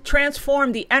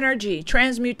transform the energy,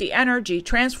 transmute the energy,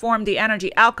 transform the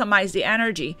energy, alchemize the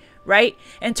energy, right?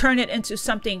 And turn it into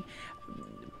something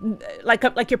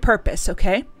like your purpose,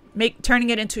 okay?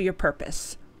 Turning it into your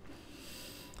purpose.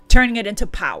 Turning it into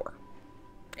power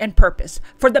and purpose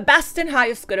for the best and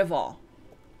highest good of all.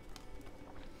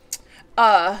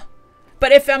 But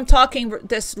if I'm talking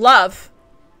this love,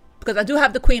 because I do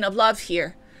have the Queen of Love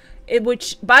here,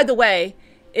 which, by the way,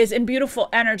 is in beautiful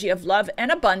energy of love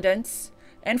and abundance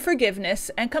and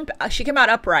forgiveness, and she came out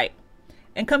upright,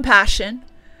 and compassion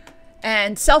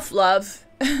and self-love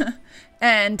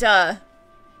and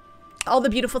all the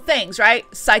beautiful things, right?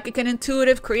 Psychic and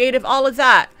intuitive, creative, all of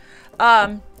that.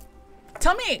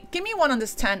 Give me one on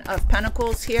this 10 of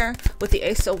Pentacles here with the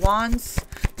Ace of Wands.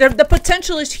 The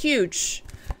potential is huge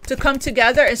to come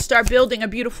together and start building a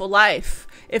beautiful life.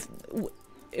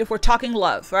 If we're talking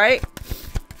love, right?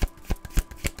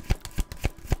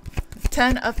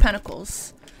 10 of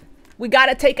Pentacles. We got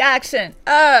to take action.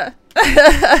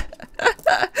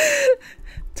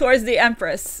 Towards the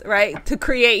Empress, right? To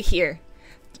create here.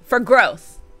 For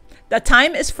growth. The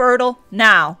time is fertile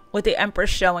now with the Empress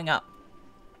showing up.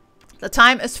 The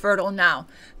time is fertile now.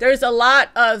 There's a lot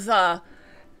of,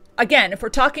 again, if we're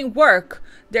talking work,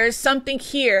 there's something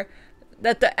here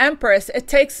that the Empress, it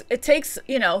takes,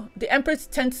 you know, the Empress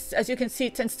tends, as you can see,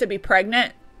 tends to be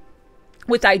pregnant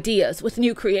with ideas, with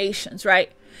new creations,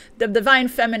 right? The divine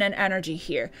feminine energy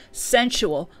here,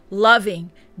 sensual,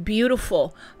 loving,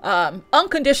 beautiful,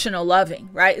 unconditional loving,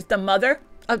 right? It's the mother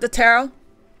of the tarot.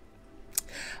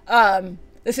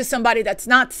 This is somebody that's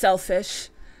not selfish,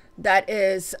 that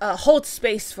is holds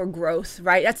space for growth,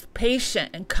 right? That's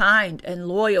patient and kind and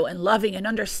loyal and loving and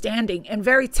understanding and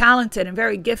very talented and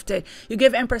very gifted. You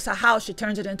give Empress a house, she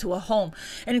turns it into a home.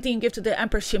 Anything you give to the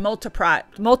Empress, she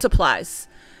multiplies.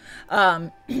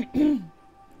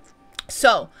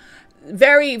 So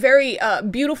very, very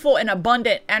beautiful and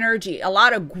abundant energy, a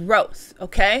lot of growth,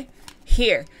 okay?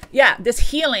 Here, yeah,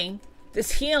 this healing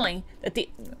that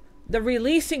the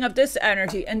releasing of this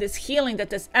energy and this healing that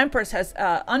this Empress has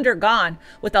undergone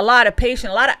with a lot of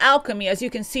patience, a lot of alchemy. As you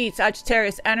can see,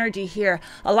 Sagittarius energy here,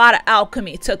 a lot of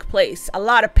alchemy took place. A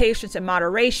lot of patience and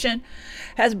moderation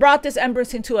has brought this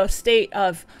Empress into a state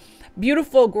of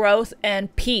beautiful growth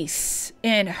and peace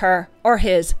in her or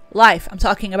his life. I'm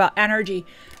talking about energy,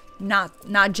 not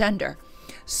gender.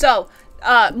 So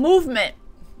movement,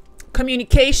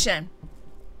 communication.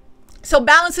 So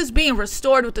balance is being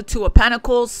restored with the Two of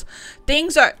Pentacles.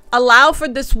 Things are allow for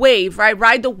this wave, right?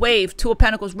 Ride the wave, Two of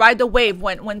Pentacles, ride the wave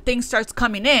when things starts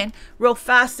coming in real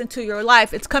fast into your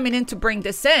life. It's coming in to bring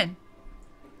this in,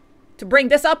 to bring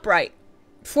this upright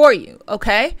for you,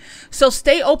 okay? So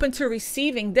stay open to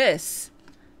receiving this,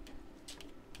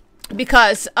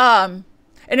 because and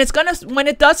it's gonna, when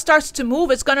it does starts to move,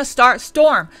 it's gonna start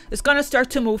storm. It's gonna start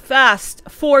to move fast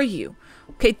for you,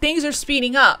 okay? Things are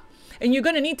speeding up. And you're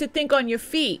going to need to think on your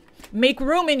feet. Make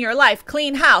room in your life.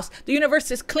 Clean house. The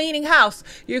universe is cleaning house.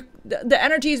 The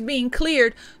energy is being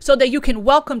cleared so that you can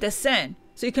welcome this in.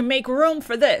 So you can make room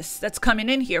for this that's coming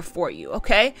in here for you,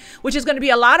 okay? Which is going to be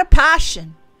a lot of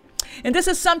passion. And this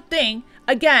is something,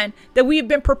 again, that we've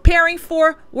been preparing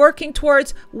for, working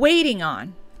towards, waiting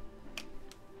on.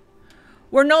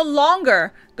 We're no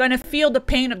longer going to feel the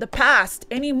pain of the past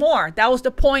anymore. That was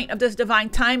the point of this divine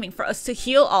timing, for us to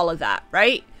heal all of that,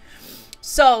 right?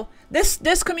 So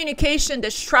this communication,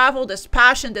 this travel, this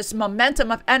passion, this momentum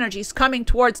of energy is coming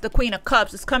towards the Queen of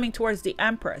Cups. It's coming towards the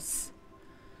Empress.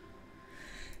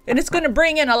 And it's going to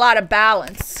bring in a lot of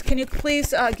balance. Can you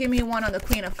please give me one on the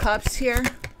Queen of Cups here?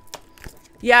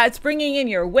 Yeah, it's bringing in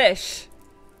your wish.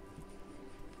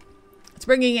 It's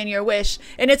bringing in your wish.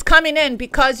 And it's coming in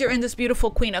because you're in this beautiful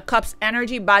Queen of Cups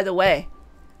energy, by the way.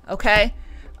 Okay?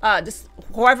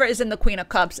 Whoever is in the Queen of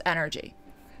Cups energy.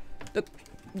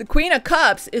 The Queen of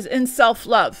Cups is in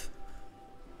self-love.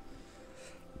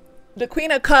 The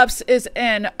Queen of Cups is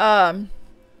in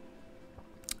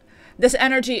this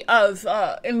energy of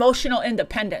emotional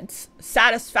independence,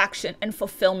 satisfaction, and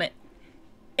fulfillment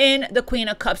in the Queen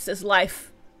of Cups'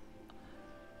 life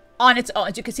on its own.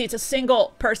 As you can see, it's a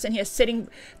single person here sitting.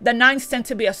 The nines tend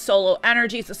to be a solo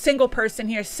energy. It's a single person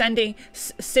here sitting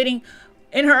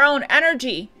in her own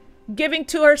energy, giving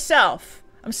to herself.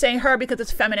 I'm saying her because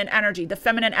it's feminine energy. The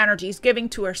feminine energy is giving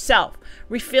to herself,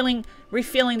 refilling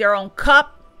their own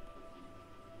cup,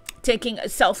 taking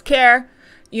self-care,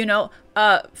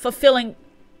 fulfilling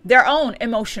their own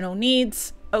emotional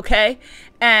needs, okay?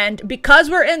 And because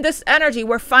we're in this energy,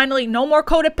 we're finally, no more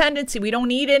codependency. We don't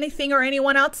need anything or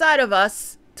anyone outside of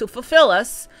us to fulfill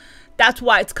us. That's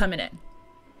why it's coming in.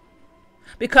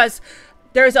 Because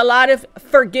there's a lot of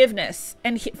forgiveness,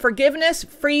 and forgiveness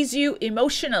frees you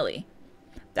emotionally.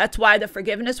 That's why the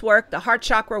forgiveness work, the heart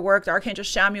chakra work, the Archangel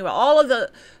Chamuel, all of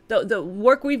the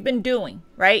work we've been doing,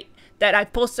 right? That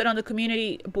I've posted on the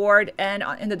community board and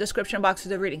in the description box of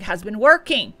the reading has been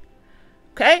working.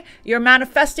 Okay? You're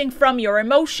manifesting from your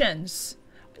emotions.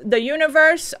 The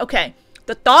universe, okay.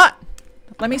 The thought,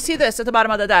 let me see this at the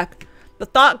bottom of the deck. The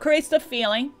thought creates the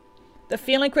feeling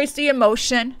creates the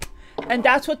emotion, and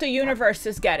that's what the universe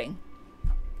is getting.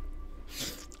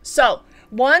 So,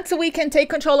 once we can take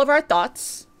control of our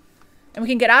thoughts and we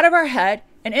can get out of our head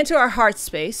and into our heart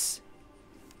space,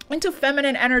 into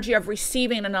feminine energy of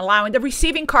receiving and allowing. The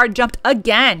receiving card jumped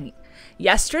again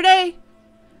yesterday.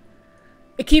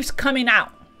 It keeps coming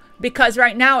out because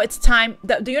right now it's time.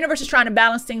 The universe is trying to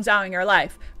balance things out in your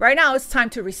life. Right now it's time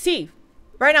to receive.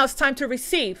 Right now it's time to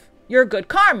receive your good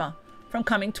karma from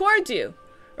coming towards you.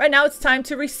 Right now it's time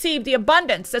to receive the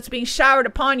abundance that's being showered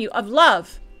upon you of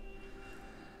love.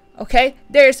 Okay,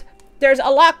 there's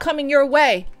a lot coming your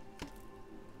way.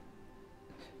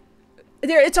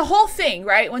 It's a whole thing,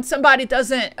 right? When somebody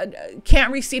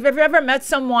can't receive. Have you ever met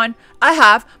someone? I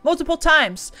have multiple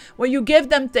times, where you give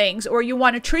them things or you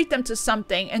want to treat them to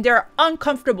something and they're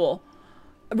uncomfortable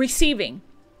receiving,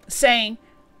 saying,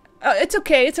 it's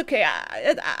okay,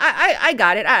 I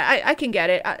got it, I can get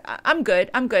it, I'm good,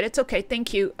 it's okay,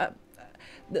 thank you.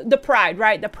 The pride,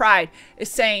 right? The pride is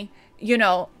saying,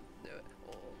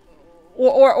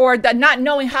 or the not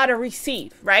knowing how to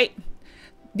receive, right?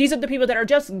 These are the people that are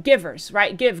just givers,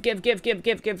 right? Give,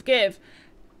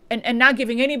 and not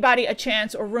giving anybody a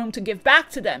chance or room to give back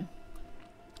to them.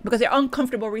 because they're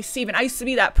uncomfortable receiving. I used to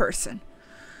be that person.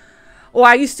 Or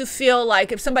I used to feel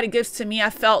like if somebody gives to me, I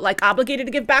felt like obligated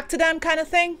to give back to them kind of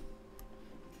thing.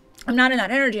 I'm not in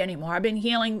that energy anymore. I've been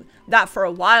healing that for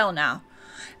a while now,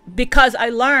 because I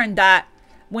learned that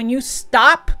when you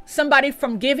stop somebody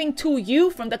from giving to you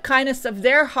from the kindness of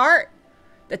their heart,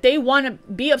 that they want to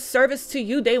be of service to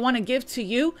you, they want to give to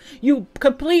you, you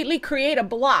completely create a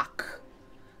block.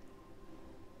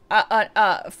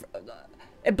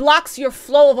 It blocks your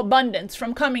flow of abundance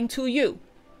from coming to you.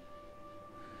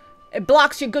 It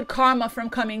blocks your good karma from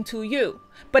coming to you.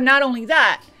 But not only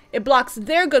that, it blocks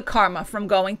their good karma from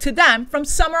going to them from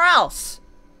somewhere else.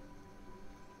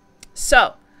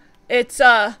 So it's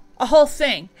a whole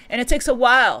thing. And it takes a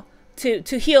while to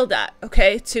heal that,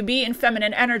 okay? To be in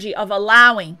feminine energy of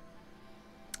allowing,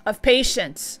 of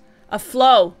patience, of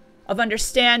flow, of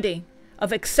understanding,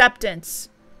 of acceptance,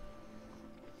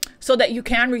 so that you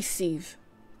can receive.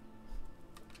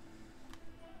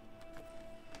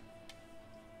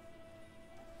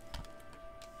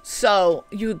 So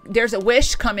there's a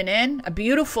wish coming in, a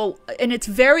beautiful, and it's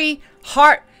very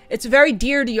heart, it's very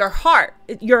dear to your heart.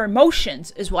 Your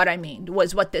emotions is what I mean,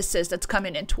 was what this is that's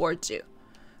coming in towards you,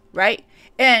 right?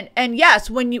 And yes,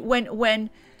 when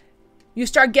you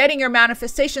start getting your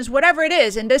manifestations, whatever it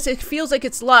is, and this, it feels like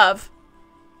it's love,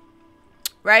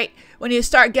 right? When you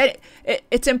start getting it,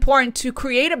 it's important to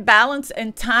create a balance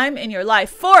and time in your life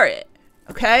for it,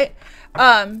 okay?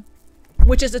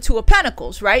 Which is the Two of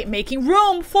Pentacles, right? Making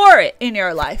room for it in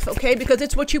your life, okay? Because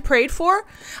it's what you prayed for.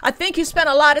 I think you spent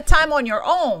a lot of time on your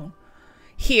own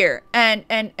here and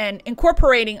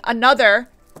incorporating another,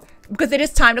 because it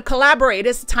is time to collaborate.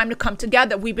 It's time to come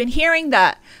together. We've been hearing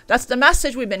that. That's the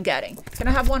message we've been getting. Can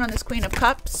I have one on this Queen of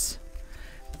Cups?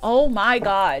 Oh my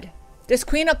God. This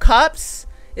Queen of Cups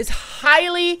is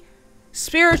highly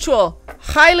spiritual,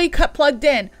 highly plugged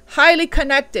in, highly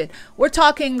connected. We're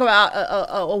talking about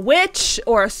a witch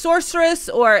or a sorceress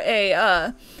or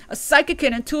a psychic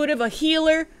and intuitive, a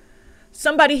healer,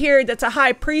 somebody here that's a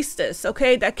high priestess,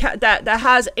 okay, that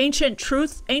has ancient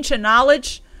truth, ancient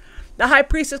knowledge. The high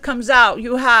priestess comes out.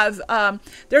 You have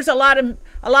there's a lot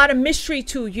of mystery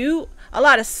to you, a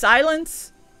lot of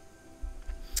silence.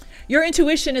 Your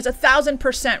intuition is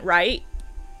 1,000% right.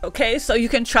 Okay, so you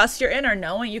can trust your inner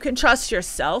knowing. You can trust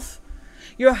yourself.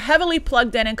 You're heavily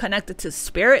plugged in and connected to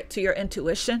spirit, to your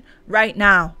intuition right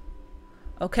now.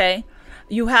 Okay,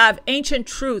 you have ancient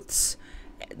truths.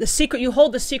 The secret, you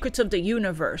hold the secrets of the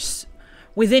universe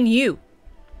within you.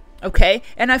 Okay,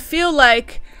 and I feel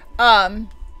like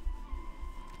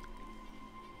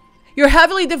you're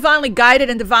heavily divinely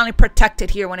guided and divinely protected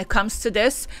here when it comes to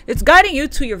this. It's guiding you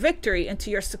to your victory and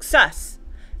to your success,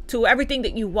 to everything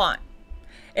that you want.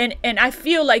 And I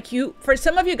feel like for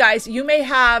some of you guys, you may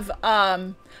have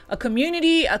a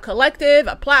community, a collective,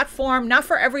 a platform, not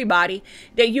for everybody,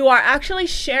 that you are actually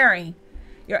sharing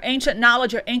your ancient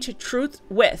knowledge, your ancient truth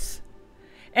with.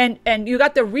 And you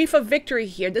got the Reef of Victory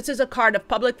here. This is a card of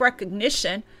public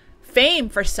recognition, fame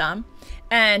for some.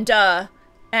 And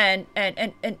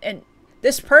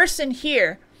this person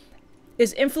here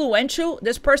is influential.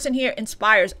 This person here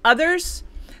inspires others.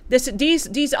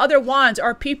 These other wands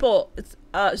are people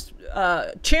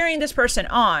cheering this person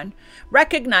on,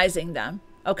 recognizing them,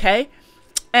 okay,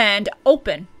 and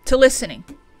open to listening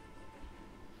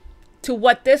to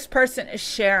what this person is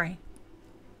sharing.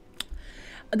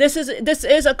 This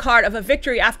is a card of a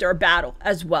victory after a battle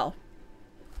as well.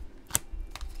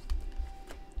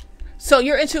 So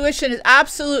your intuition is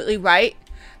absolutely right.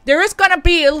 There is going to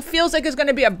be, it feels like it's going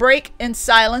to be a break in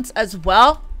silence as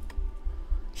well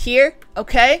here,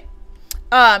 okay?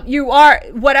 You are,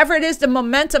 whatever it is, the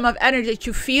momentum of energy that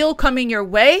you feel coming your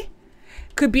way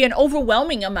could be an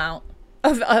overwhelming amount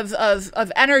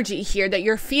of energy here that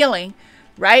you're feeling,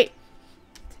 right?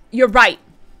 You're right.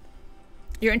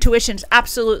 Your intuition is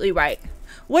absolutely right.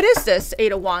 What is this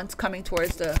Eight of Wands coming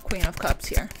towards the Queen of Cups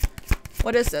here?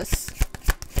 What is this?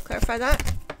 Clarify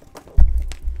that.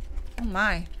 Oh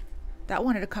my. That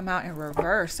wanted to come out in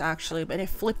reverse actually, but it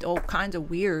flipped all kinds of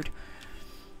weird.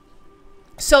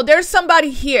 So there's somebody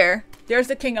here. There's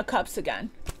the King of Cups again.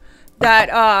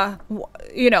 That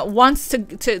you know, wants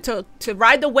to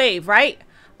ride the wave, right?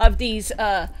 Of these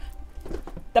the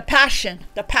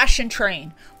passion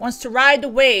train. Wants to ride the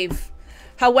wave.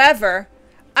 However,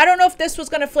 I don't know if this was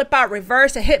gonna flip out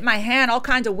reverse. It hit my hand all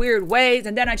kinds of weird ways,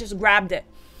 and then I just grabbed it.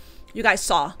 You guys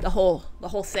saw the whole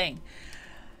thing.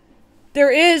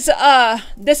 There is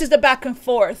this is the back and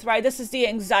forth, right? This is the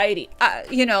anxiety.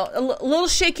 You know, a little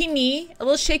shaky knee, a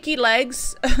little shaky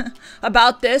legs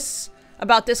about this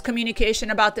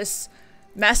communication, about this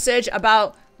message,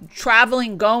 about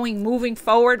traveling, going, moving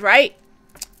forward, right?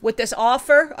 with this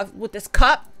offer of, with this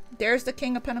cup. There's the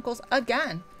King of Pentacles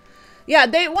again. Yeah,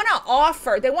 they want to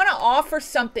offer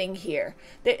something here.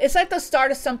 It's like the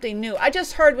start of something new. I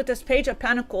just heard with this Page of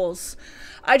Pentacles,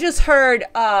 I just heard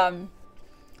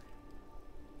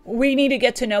we need to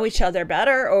get to know each other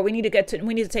better, or we need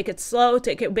to take it slow,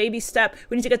 take a baby step.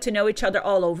 We need to get to know each other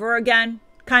all over again,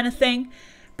 kind of thing.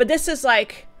 But this is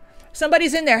like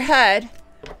somebody's in their head.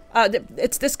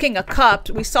 It's this King of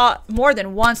Cups. We saw more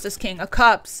than once this King of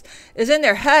Cups is in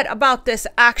their head about this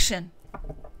action,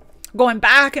 going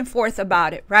back and forth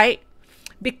about it, right?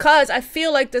 Because I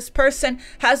feel like this person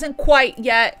hasn't quite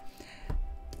yet,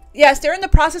 yes, they're in the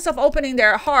process of opening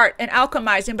their heart and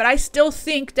alchemizing, but I still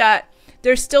think that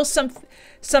there's still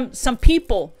some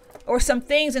people or some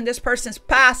things in this person's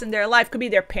past in their life, could be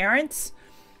their parents,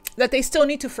 that they still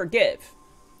need to forgive.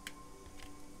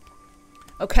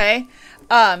 Okay?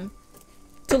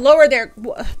 To lower their,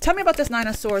 tell me about this Nine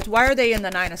of Swords. Why are they in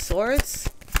the Nine of Swords?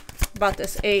 About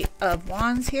this Eight of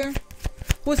Wands here.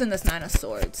 Who's in this Nine of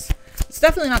Swords? It's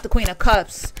definitely not the Queen of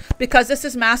Cups, because this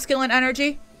is masculine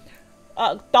energy.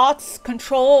 Thoughts,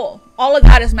 control, all of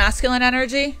that is masculine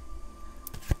energy.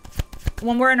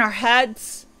 When we're in our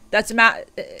heads, that's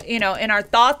in our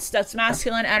thoughts, that's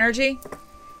masculine energy.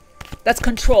 That's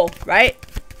control, right?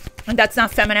 And that's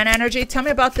not feminine energy. Tell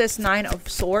me about this Nine of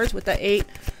Swords with the Eight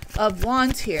of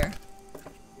Wands here.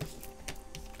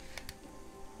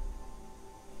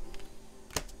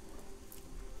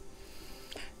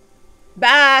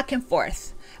 Back and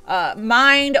forth.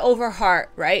 Mind over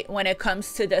heart, right? When it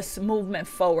comes to this movement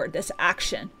forward, this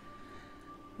action,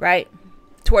 right?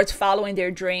 Towards following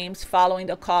their dreams, following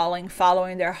the calling,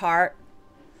 following their heart.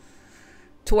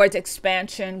 Towards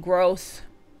expansion, growth,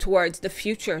 towards the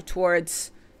future,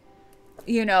 towards,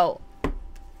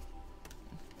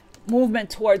 movement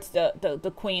towards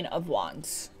the Queen of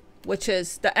Wands, which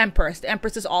is the Empress. The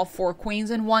Empress is all four queens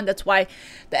in one. That's why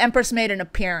the Empress made an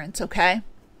appearance, okay?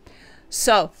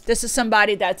 So this is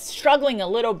somebody that's struggling a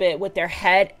little bit with their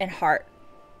head and heart,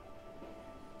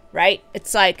 right?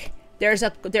 It's like there's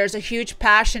a huge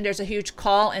passion, there's a huge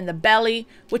call in the belly,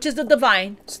 which is the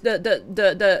divine.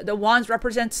 The wands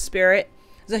represents spirit.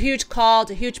 There's a huge call,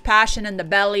 a huge passion in the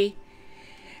belly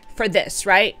for this,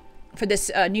 right? For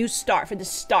this new start, for this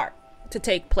start to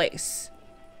take place.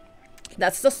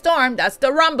 That's the storm, that's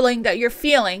the rumbling that you're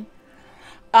feeling.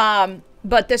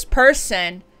 But this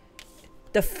person,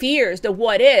 the fears, the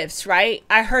what ifs, right?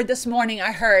 I heard this morning,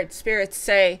 I heard spirits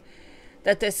say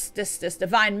that this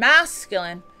divine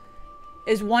masculine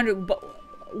is wondering,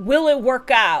 will it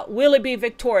work out? Will it be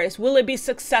victorious? Will it be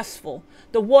successful?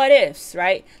 The what ifs,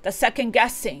 right? The second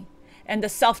guessing and the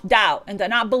self-doubt and the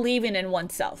not believing in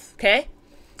oneself, okay?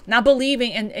 Not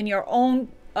believing in your own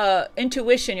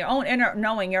intuition, your own inner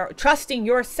knowing, you're trusting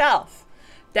yourself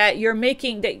that you're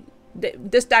making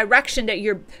this direction, that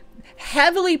you're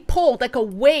heavily pulled like a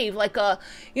wave, like a,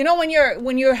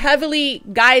 when you're heavily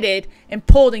guided and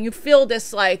pulled and you feel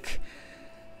this, like,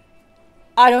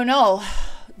 I don't know,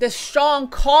 this strong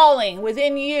calling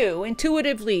within you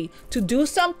intuitively to do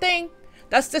something.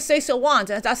 That's the Ace of Wands,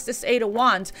 and that's this Eight of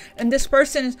Wands. And this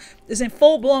person is in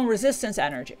full-blown resistance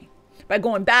energy by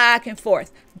going back and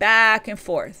forth,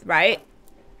 right?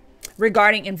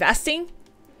 Regarding investing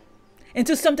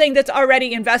into something that's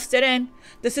already invested in.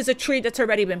 This is a tree that's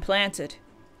already been planted.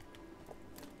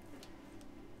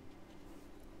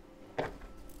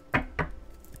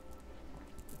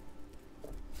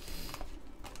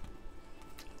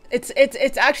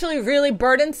 It's actually really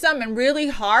burdensome and really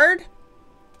hard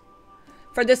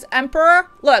for this Emperor.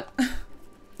 Look,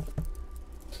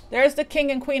 there's the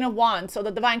King and Queen of Wands, so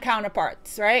the divine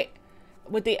counterparts, right?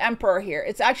 With the Emperor here.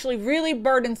 It's actually really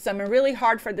burdensome and really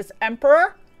hard for this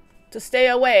Emperor to stay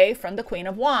away from the Queen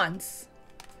of Wands.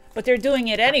 But they're doing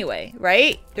it anyway,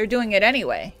 right? They're doing it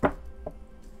anyway. I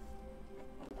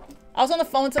was on the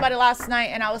phone with somebody last night,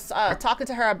 and I was talking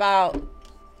to her about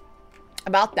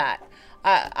that.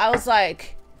 I was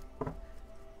like,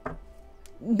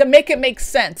 the make it make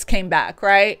sense came back,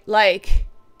 right? Like,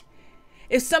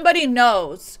 if somebody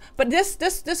knows, but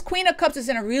this Queen of Cups is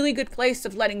in a really good place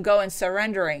of letting go and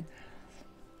surrendering.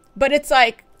 But it's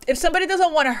like, if somebody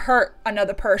doesn't want to hurt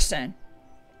another person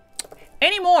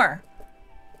anymore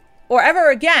or ever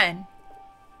again,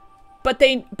 but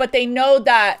they know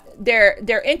that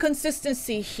their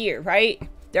inconsistency here, right?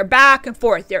 They're back and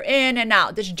forth, they're in and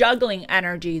out, this juggling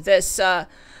energy, this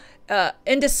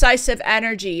indecisive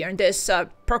energy, or this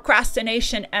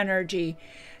procrastination energy,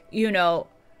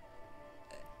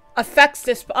 affects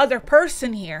this other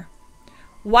person here.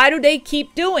 Why do they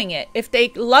keep doing it? If they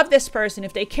love this person,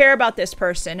 if they care about this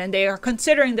person, and they are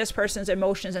considering this person's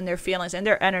emotions and their feelings and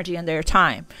their energy and their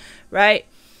time, right?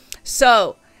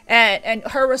 So, and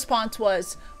her response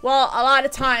was, well, a lot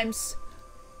of times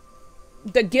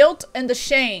the guilt and the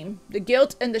shame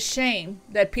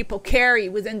that people carry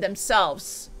within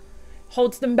themselves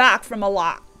holds them back from a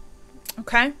lot.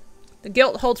 Okay? The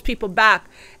guilt holds people back.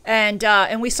 And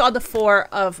we saw the Four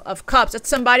of Cups. That's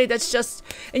somebody that's just,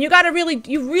 and you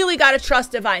really got to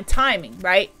trust divine timing,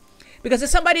 right? Because if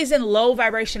somebody's in low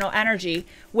vibrational energy,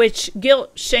 which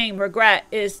guilt, shame, regret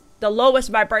is the lowest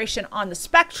vibration on the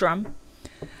spectrum,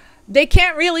 they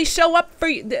can't really show up for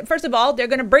you. First of all, they're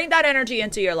going to bring that energy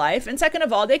into your life. And second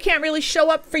of all, they can't really show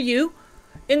up for you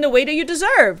in the way that you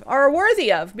deserve or are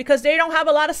worthy of, because they don't have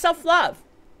a lot of self-love,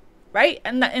 right?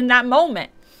 And in that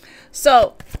moment.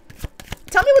 So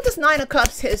tell me what this Nine of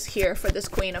Cups is here for this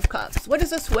Queen of Cups. What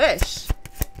is this wish?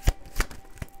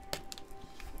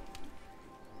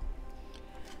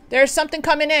 There's something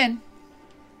coming in.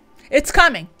 It's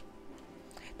coming.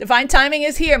 Divine timing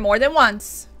is here more than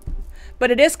once. But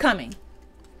it is coming.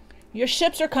 Your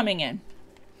ships are coming in.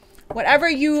 Whatever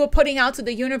you are putting out to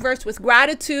the universe with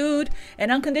gratitude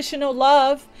and unconditional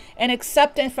love and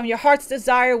acceptance from your heart's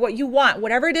desire, what you want,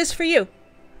 whatever it is for you.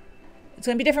 It's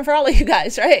going to be different for all of you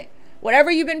guys, right?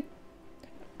 Whatever you've been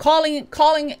calling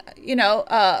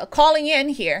in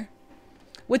here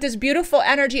with this beautiful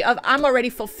energy of I'm already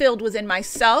fulfilled within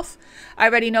myself. I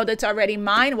already know that's already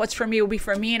mine. What's for me will be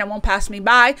for me and it won't pass me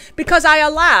by, because I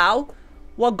allow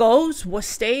what goes, what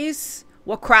stays,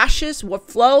 what crashes, what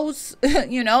flows,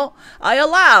 I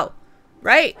allow,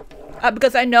 right?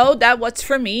 Because I know that what's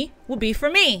for me will be for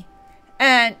me.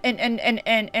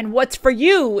 And what's for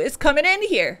you is coming in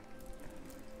here.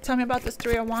 Tell me about this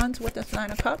Three of Wands with this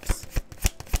Nine of Cups.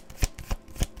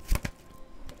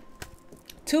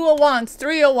 Two of Wands,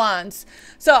 Three of Wands.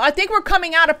 So I think we're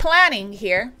coming out of planning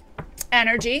here,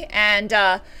 energy,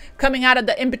 and coming out of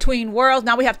the in-between worlds.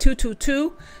 Now we have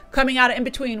 222. Coming out of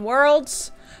in-between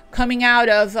worlds, coming out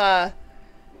of,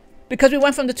 because we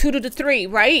went from the 2 to the 3,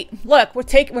 right? Look,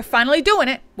 we're finally doing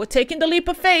it. We're taking the leap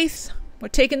of faith. We're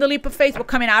taking the leap of faith. We're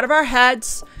coming out of our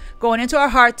heads, going into our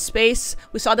heart space.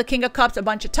 We saw the King of Cups a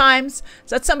bunch of times.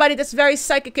 So that's somebody that's very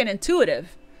psychic and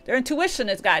intuitive. Their intuition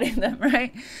is guiding them,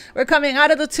 right? We're coming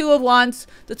out of the Two of Wands.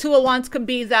 The Two of Wands could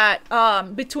be that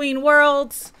between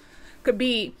worlds, could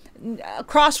be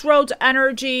crossroads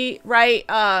energy, right?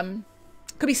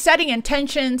 Could be setting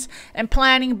intentions and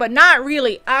planning, but not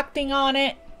really acting on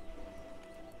it.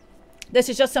 This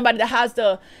is just somebody that has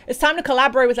it's time to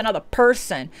collaborate with another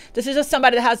person. This is just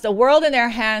somebody that has the world in their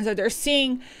hands, or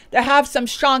they have some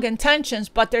strong intentions,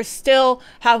 but they still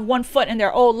have one foot in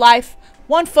their old life,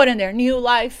 one foot in their new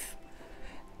life,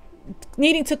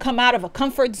 needing to come out of a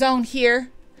comfort zone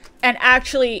here and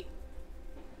actually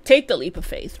take the leap of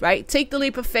faith, right? Take the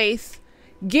leap of faith,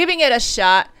 giving it a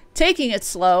shot, taking it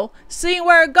slow, seeing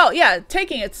where it goes. Yeah,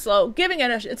 taking it slow, giving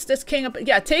it it's this King of,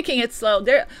 yeah, taking it slow.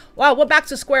 There, wow, we're back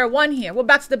to square one here. We're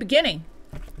back to the beginning,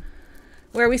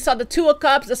 where we saw the Two of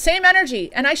Cups, the same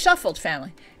energy, and I shuffled,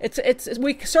 family.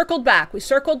 We circled back. We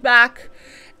circled back,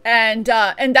 and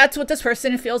that's what this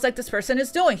person, it feels like this person is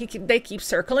doing. They keep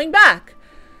circling back.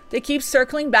 They keep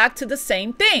circling back to the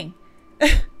same thing,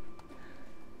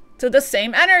 to the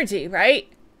same energy, right?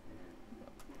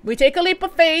 We take a leap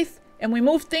of faith. And we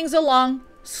move things along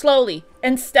slowly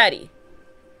and steady.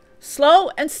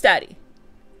 Slow and steady.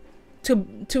 To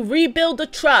rebuild the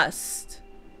trust.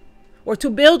 Or to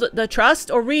build the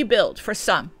trust or rebuild for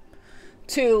some.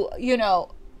 To,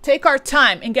 take our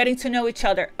time in getting to know each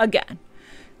other again.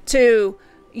 To,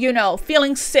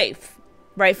 feeling safe.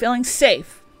 Right? Feeling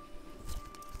safe.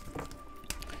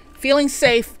 Feeling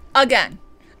safe again.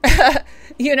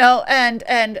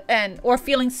 Or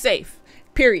feeling safe.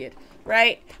 Period.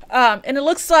 Right? And it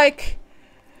looks like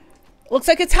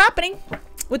it's happening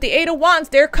with the Eight of Wands.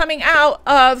 They're coming out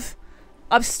of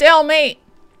stalemate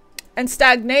and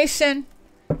stagnation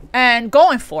and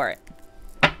going for it.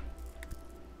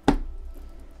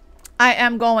 I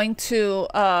am going to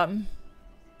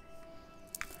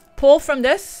pull from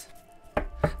this.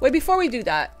 Wait, before we do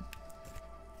that,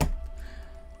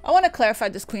 I want to clarify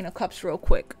this Queen of Cups real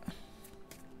quick.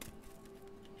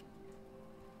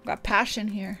 Got passion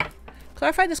here.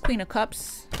 Clarify this Queen of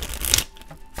Cups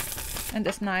and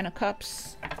this Nine of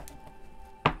Cups,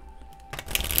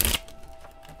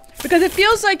 because it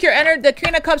feels like the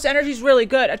Queen of Cups energy is really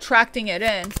good, attracting it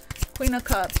in. Queen of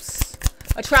Cups,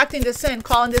 attracting this in,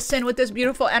 calling this in with this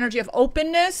beautiful energy of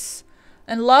openness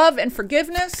and love and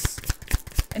forgiveness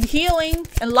and healing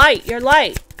and light. You're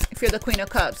light if you're the Queen of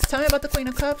Cups. Tell me about the Queen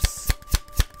of Cups.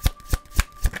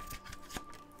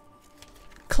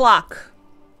 clock.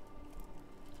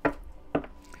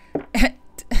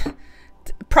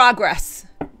 Progress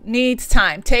needs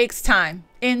time, takes time,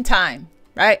 in time,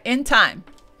 right? In time,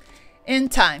 in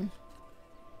time.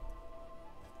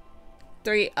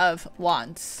 3 of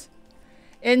Wands.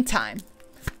 In time.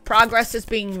 Progress is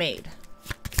being made.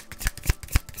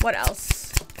 What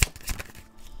else?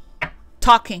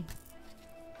 Talking.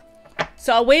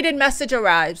 So a awaited message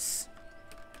arrives.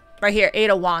 Right here, 8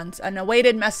 of Wands. An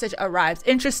awaited message arrives.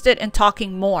 Interested in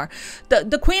talking more.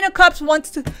 The Queen of Cups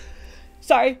wants to...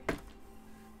 Sorry.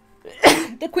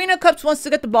 The Queen of Cups wants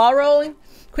to get the ball rolling.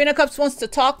 Queen of Cups wants to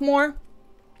talk more.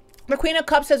 The Queen of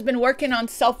Cups has been working on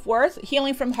self-worth,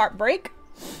 healing from heartbreak,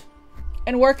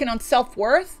 and working on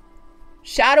self-worth,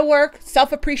 shadow work,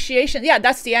 self-appreciation. Yeah,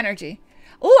 that's the energy.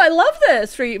 Oh, I love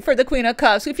this for the Queen of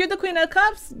Cups. If you're the Queen of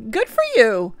Cups, good for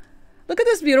you. Look at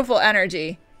this beautiful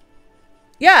energy.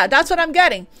 Yeah, that's what I'm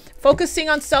getting. Focusing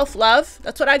on self-love.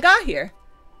 That's what I got here.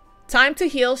 Time to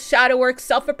heal, shadow work,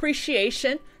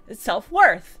 self-appreciation, and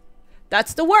self-worth.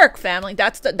 That's the work, family.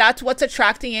 That's what's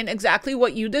attracting in exactly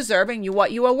what you deserve and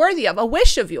what you are worthy of. A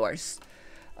wish of yours.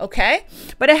 Okay?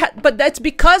 But that's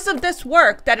because of this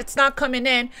work that it's not coming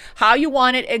in how you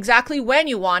want it, exactly when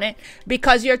you want it,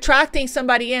 because you're attracting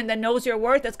somebody in that knows your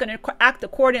worth, that's going to act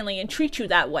accordingly and treat you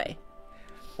that way.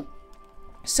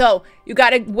 So you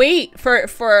got to wait for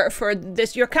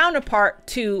this, your counterpart,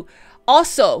 to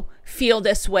also feel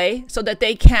this way so that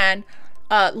they can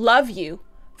love you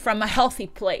from a healthy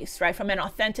place, right? From an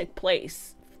authentic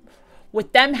place,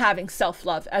 with them having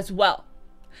self-love as well.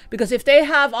 Because if they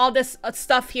have all this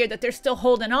stuff here that they're still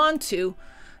holding on to,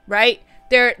 right?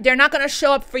 They're not going to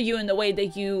show up for you in the way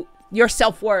that your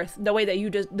self-worth, the way that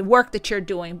you do the work that you're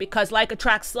doing, because like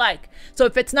attracts like. So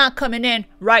if it's not coming in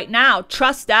right now,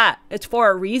 trust that it's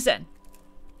for a reason.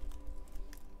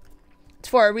 It's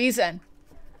for a reason.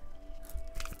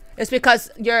 It's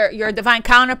because your divine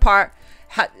counterpart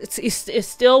is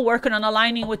still working on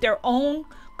aligning with their own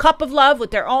cup of love,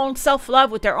 with their own self-love,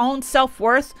 with their own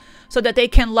self-worth, so that they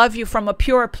can love you from a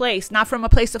pure place, not from a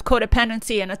place of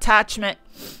codependency and attachment,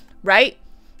 right?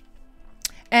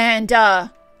 And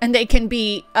they can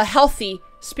be a healthy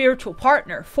spiritual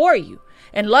partner for you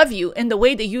and love you in the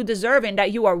way that you deserve and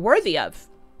that you are worthy of.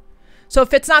 So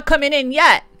if it's not coming in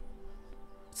yet,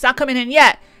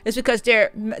 it's because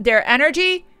their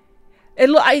energy,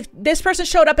 this person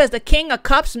showed up as the King of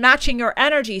Cups, matching your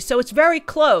energy. So it's very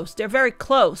close. They're very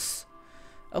close.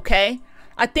 Okay?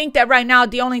 I think that right now,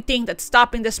 the only thing that's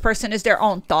stopping this person is their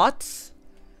own thoughts.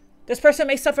 This person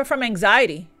may suffer from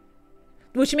anxiety,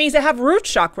 which means they have root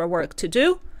chakra work to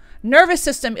do, nervous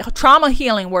system, trauma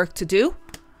healing work to do,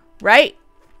 right?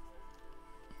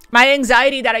 My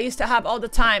anxiety that I used to have all the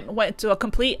time went to a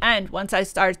complete end once I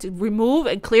started to remove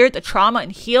and clear the trauma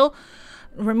and heal,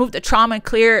 remove the trauma and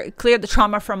clear the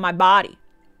trauma from my body.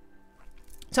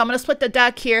 So I'm going to split the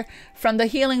deck here from the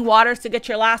healing waters to get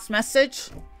your last message.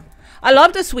 I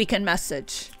love this weekend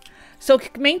message. So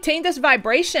maintain this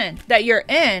vibration that you're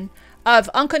in of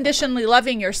unconditionally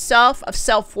loving yourself, of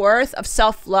self-worth, of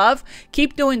self-love.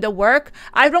 Keep doing the work.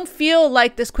 I don't feel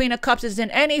like this Queen of Cups is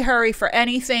in any hurry for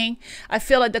anything. I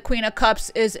feel like the Queen of Cups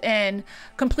is in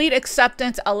complete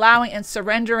acceptance, allowing and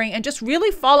surrendering, and just really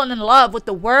falling in love with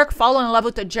the work, falling in love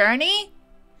with the journey,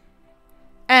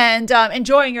 and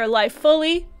enjoying your life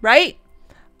fully, right?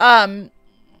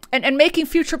 And making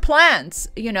future plans,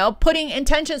 you know, putting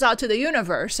intentions out to the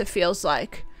universe, it feels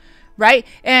like, right?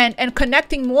 And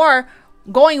connecting more,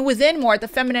 going within more, the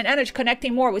feminine energy,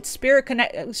 connecting more with spirit,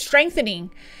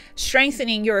 strengthening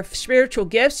your spiritual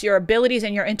gifts, your abilities,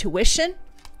 and your intuition.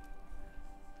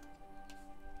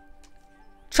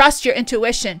 Trust your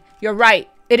intuition. You're right.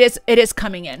 It is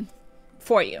coming in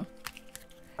for you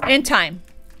in time.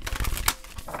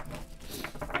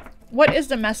 What is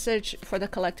the message for the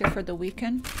collective for the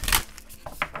weekend?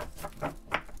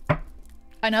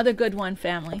 Another good one,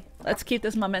 family. Let's keep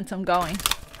this momentum going.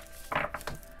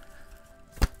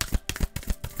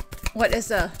 What is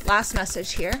the last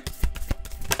message here?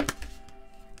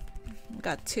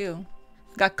 Got 2.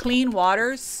 Got clean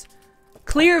waters,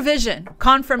 clear vision,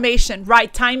 confirmation,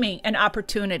 right timing, and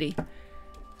opportunity.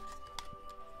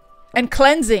 And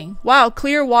cleansing. Wow,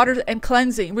 clear waters and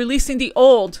cleansing. Releasing the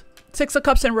old. 6 of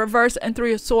Cups in reverse and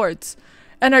 3 of Swords.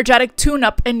 Energetic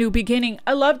tune-up and new beginning.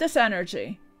 I love this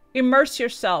energy. Immerse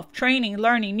yourself, training,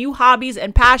 learning, new hobbies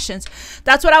and passions.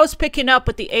 That's what I was picking up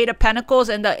with the 8 of Pentacles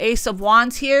and the Ace of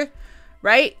Wands here,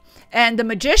 right? And the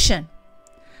Magician.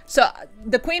 So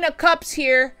the Queen of Cups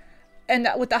here and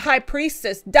with the High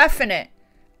Priestess, definite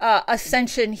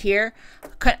ascension here,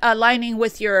 aligning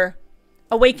with your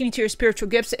awakening to your spiritual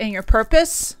gifts and your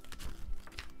purpose.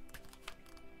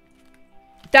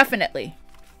 Definitely.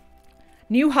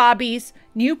 New hobbies,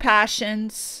 new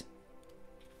passions,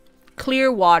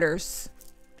 clear waters.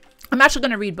 I'm actually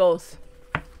going to read both.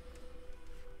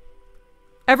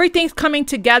 Everything's coming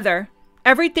together.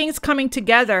 Everything's coming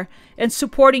together and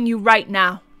supporting you right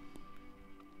now.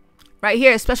 Right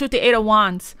here, especially with the Eight of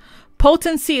Wands.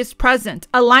 Potency is present.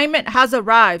 Alignment has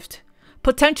arrived.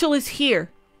 Potential is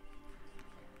here.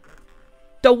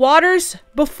 The waters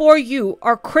before you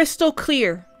are crystal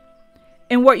clear.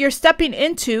 And what you're stepping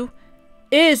into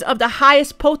is of the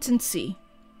highest potency.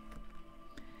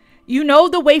 You know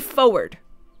the way forward.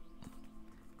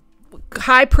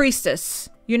 High Priestess.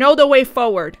 You know the way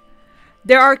forward.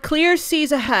 There are clear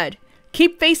seas ahead.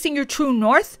 Keep facing your true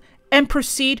north and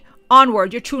proceed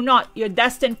onward. Your true north, your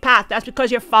destined path. That's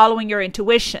because you're following your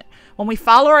intuition. When we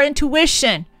follow our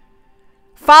intuition,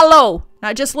 follow,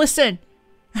 not just listen.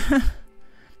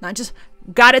 Not just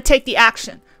gotta take the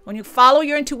action. When you follow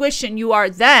your intuition, you are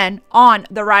then on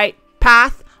the right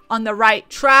path, on the right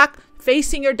track,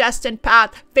 facing your destined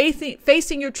path,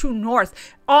 facing your true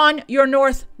north, on your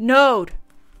north node.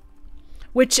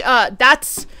 Which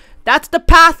that's the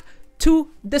path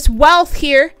to this wealth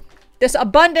here, this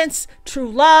abundance, true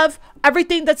love,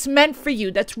 everything that's meant for you,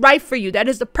 that's right for you, that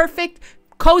is the perfect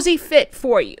cozy fit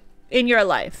for you in your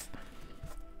life.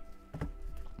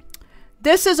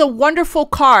 This is a wonderful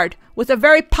card with a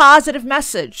very positive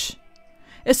message.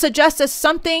 It suggests that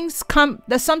something's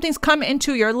come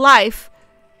into your life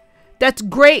that's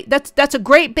great. That's a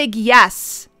great big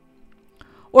yes.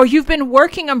 Or you've been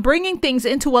working on bringing things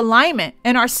into alignment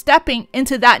and are stepping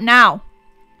into that now.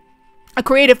 A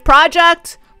creative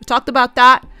project, we talked about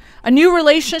that. A new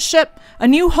relationship, a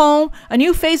new home, a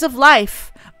new phase of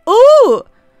life. Ooh!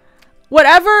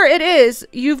 Whatever it is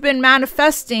you've been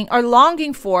manifesting or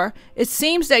longing for, it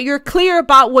seems that you're clear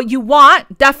about what you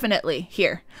want, definitely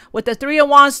here. With the Three of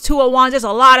Wands, Two of Wands, there's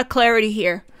a lot of clarity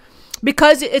here.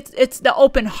 Because it's the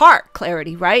open heart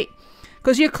clarity, right?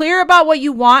 Because you're clear about what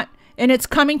you want and it's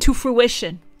coming to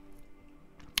fruition.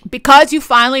 Because you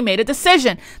finally made a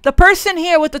decision. The person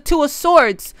here with the Two of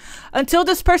Swords, until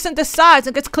this person decides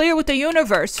and gets clear with the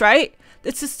universe, right?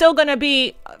 This is still going to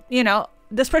be, you know,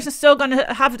 this person's still going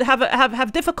to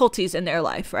have difficulties in their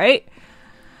life, right?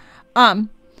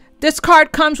 This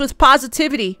card comes with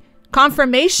positivity,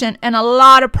 confirmation, and a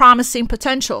lot of promising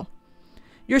potential.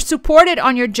 You're supported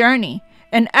on your journey,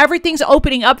 and everything's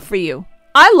opening up for you.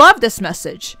 I love this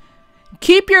message.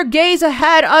 Keep your gaze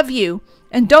ahead of you,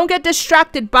 and don't get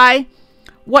distracted by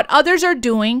what others are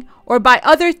doing or by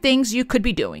other things you could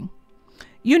be doing.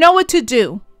 You know what to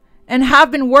do, and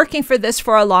have been working for this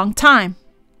for a long time.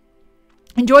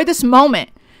 Enjoy this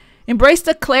moment. Embrace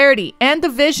the clarity and the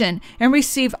vision and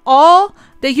receive all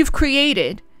that you've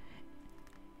created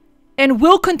and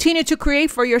will continue to create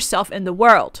for yourself in the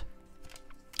world.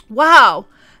 Wow.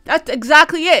 That's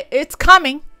exactly it. It's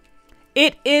coming.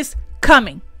 It is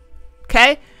coming.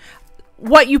 Okay?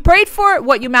 What you prayed for,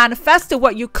 what you manifested,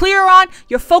 what you clear on,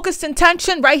 your focused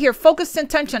intention right here. Focused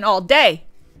intention all day.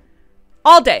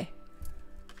 All day.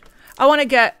 I'm going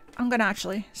to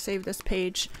actually save this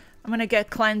page. I'm going to get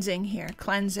cleansing here.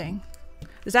 Cleansing.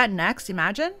 Is that next?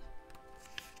 Imagine.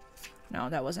 No,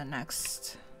 that wasn't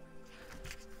next.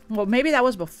 Well, maybe that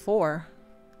was before.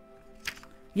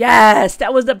 Yes,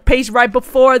 that was the page right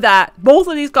before that. Both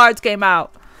of these cards came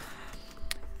out.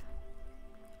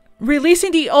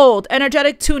 Releasing the old,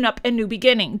 energetic tune-up and new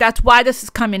beginning. That's why this is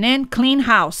coming in. Clean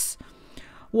house.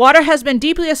 Water has been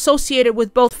deeply associated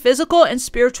with both physical and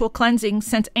spiritual cleansing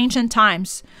since ancient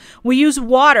times. We use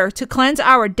water to cleanse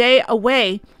our day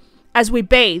away as we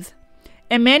bathe.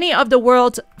 And many of the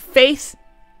world's faith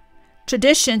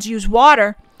traditions use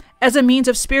water as a means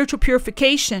of spiritual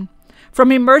purification,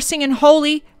 from immersing in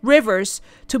holy rivers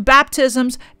to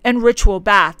baptisms and ritual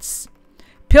baths.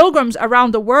 Pilgrims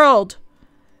around the world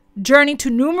journey to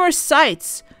numerous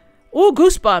sites, ooh,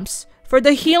 goosebumps, for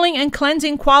the healing and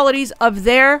cleansing qualities of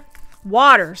their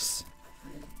waters.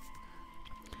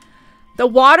 The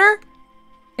water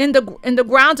in the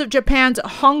grounds of Japan's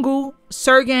Hongu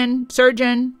Surgeon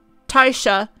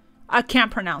Taisha, I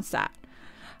can't pronounce that.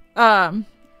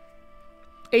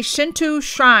 A Shinto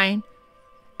shrine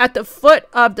at the foot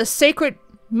of the sacred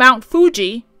Mount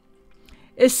Fuji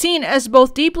is seen as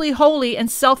both deeply holy and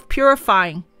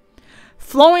self-purifying.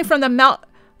 Flowing from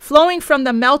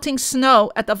the melting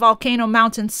snow at the volcano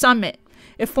mountain summit,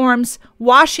 it forms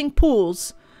washing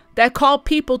pools that call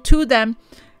people to them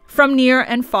from near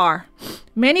and far.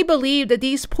 Many believe that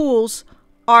these pools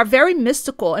are very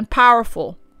mystical and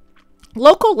powerful.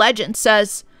 Local legend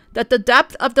says that the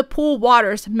depth of the pool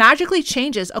waters magically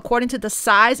changes according to the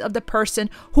size of the person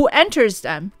who enters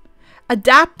them,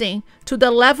 adapting to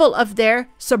the level of their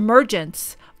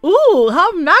submergence. Ooh,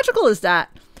 how magical is that?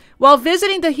 While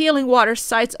visiting the healing water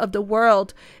sites of the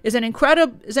world is an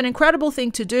incredible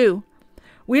thing to do,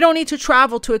 we don't need to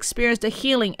travel to experience the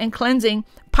healing and cleansing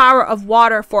power of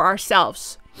water for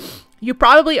ourselves. You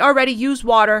probably already use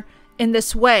water in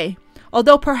this way,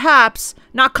 although perhaps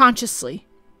not consciously.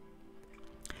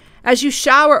 As you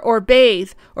shower or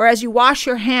bathe, or as you wash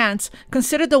your hands,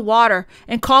 consider the water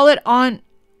and call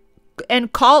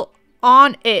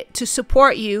on it to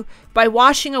support you by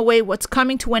washing away what's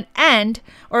coming to an end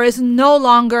or is no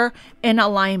longer in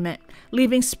alignment,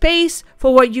 leaving space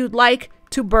for what you'd like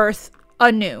to birth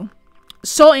anew.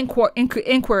 Soul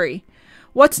inquiry.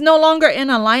 What's no longer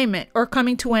in alignment or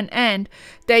coming to an end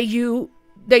that you're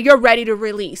ready to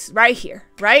release right here,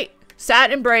 right?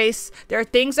 Sad embrace. There are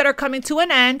things that are coming to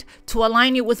an end to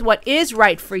align you with what is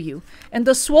right for you. And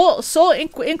the soul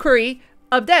inquiry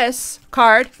of this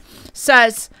card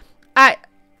says,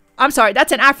 I'm sorry,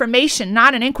 that's an affirmation,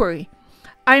 not an inquiry.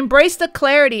 I embrace the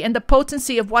clarity and the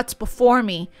potency of what's before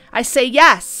me. I say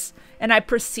yes, and I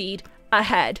proceed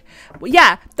ahead.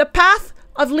 Yeah, the path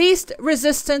of least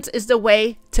resistance is the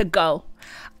way to go.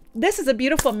 This is a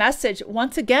beautiful message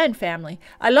once again, family.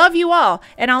 I love you all,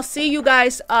 and I'll see you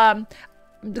guys. I'm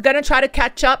gonna try to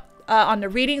catch up on the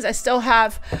readings. I still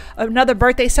have another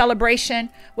birthday celebration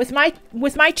with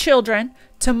my children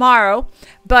tomorrow,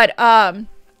 but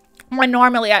when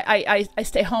normally I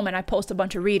stay home and I post a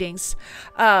bunch of readings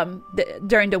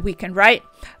during the weekend, right?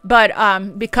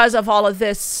 But because of all of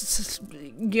this,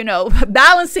 you know,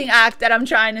 balancing act that I'm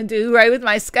trying to do, right, with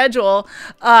my schedule,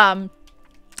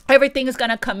 everything is going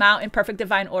to come out in perfect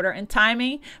divine order and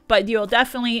timing, but you'll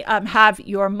definitely have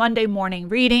your Monday morning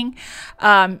reading,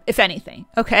 if anything.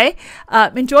 Okay.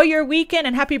 Enjoy your weekend,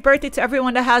 and happy birthday to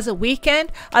everyone that has a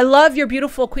weekend. I love your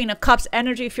beautiful Queen of Cups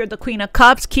energy. If you're the Queen of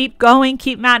Cups, keep going,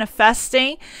 keep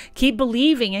manifesting, keep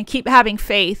believing, and keep having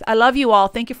faith. I love you all.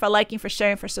 Thank you for liking, for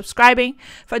sharing, for subscribing,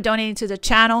 for donating to the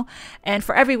channel, and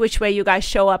for every which way you guys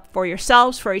show up for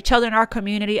yourselves, for each other in our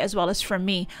community, as well as for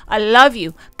me. I love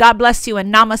you. God bless you,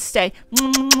 and namaste.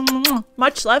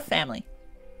 Much love, family.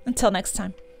 Until next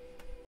time.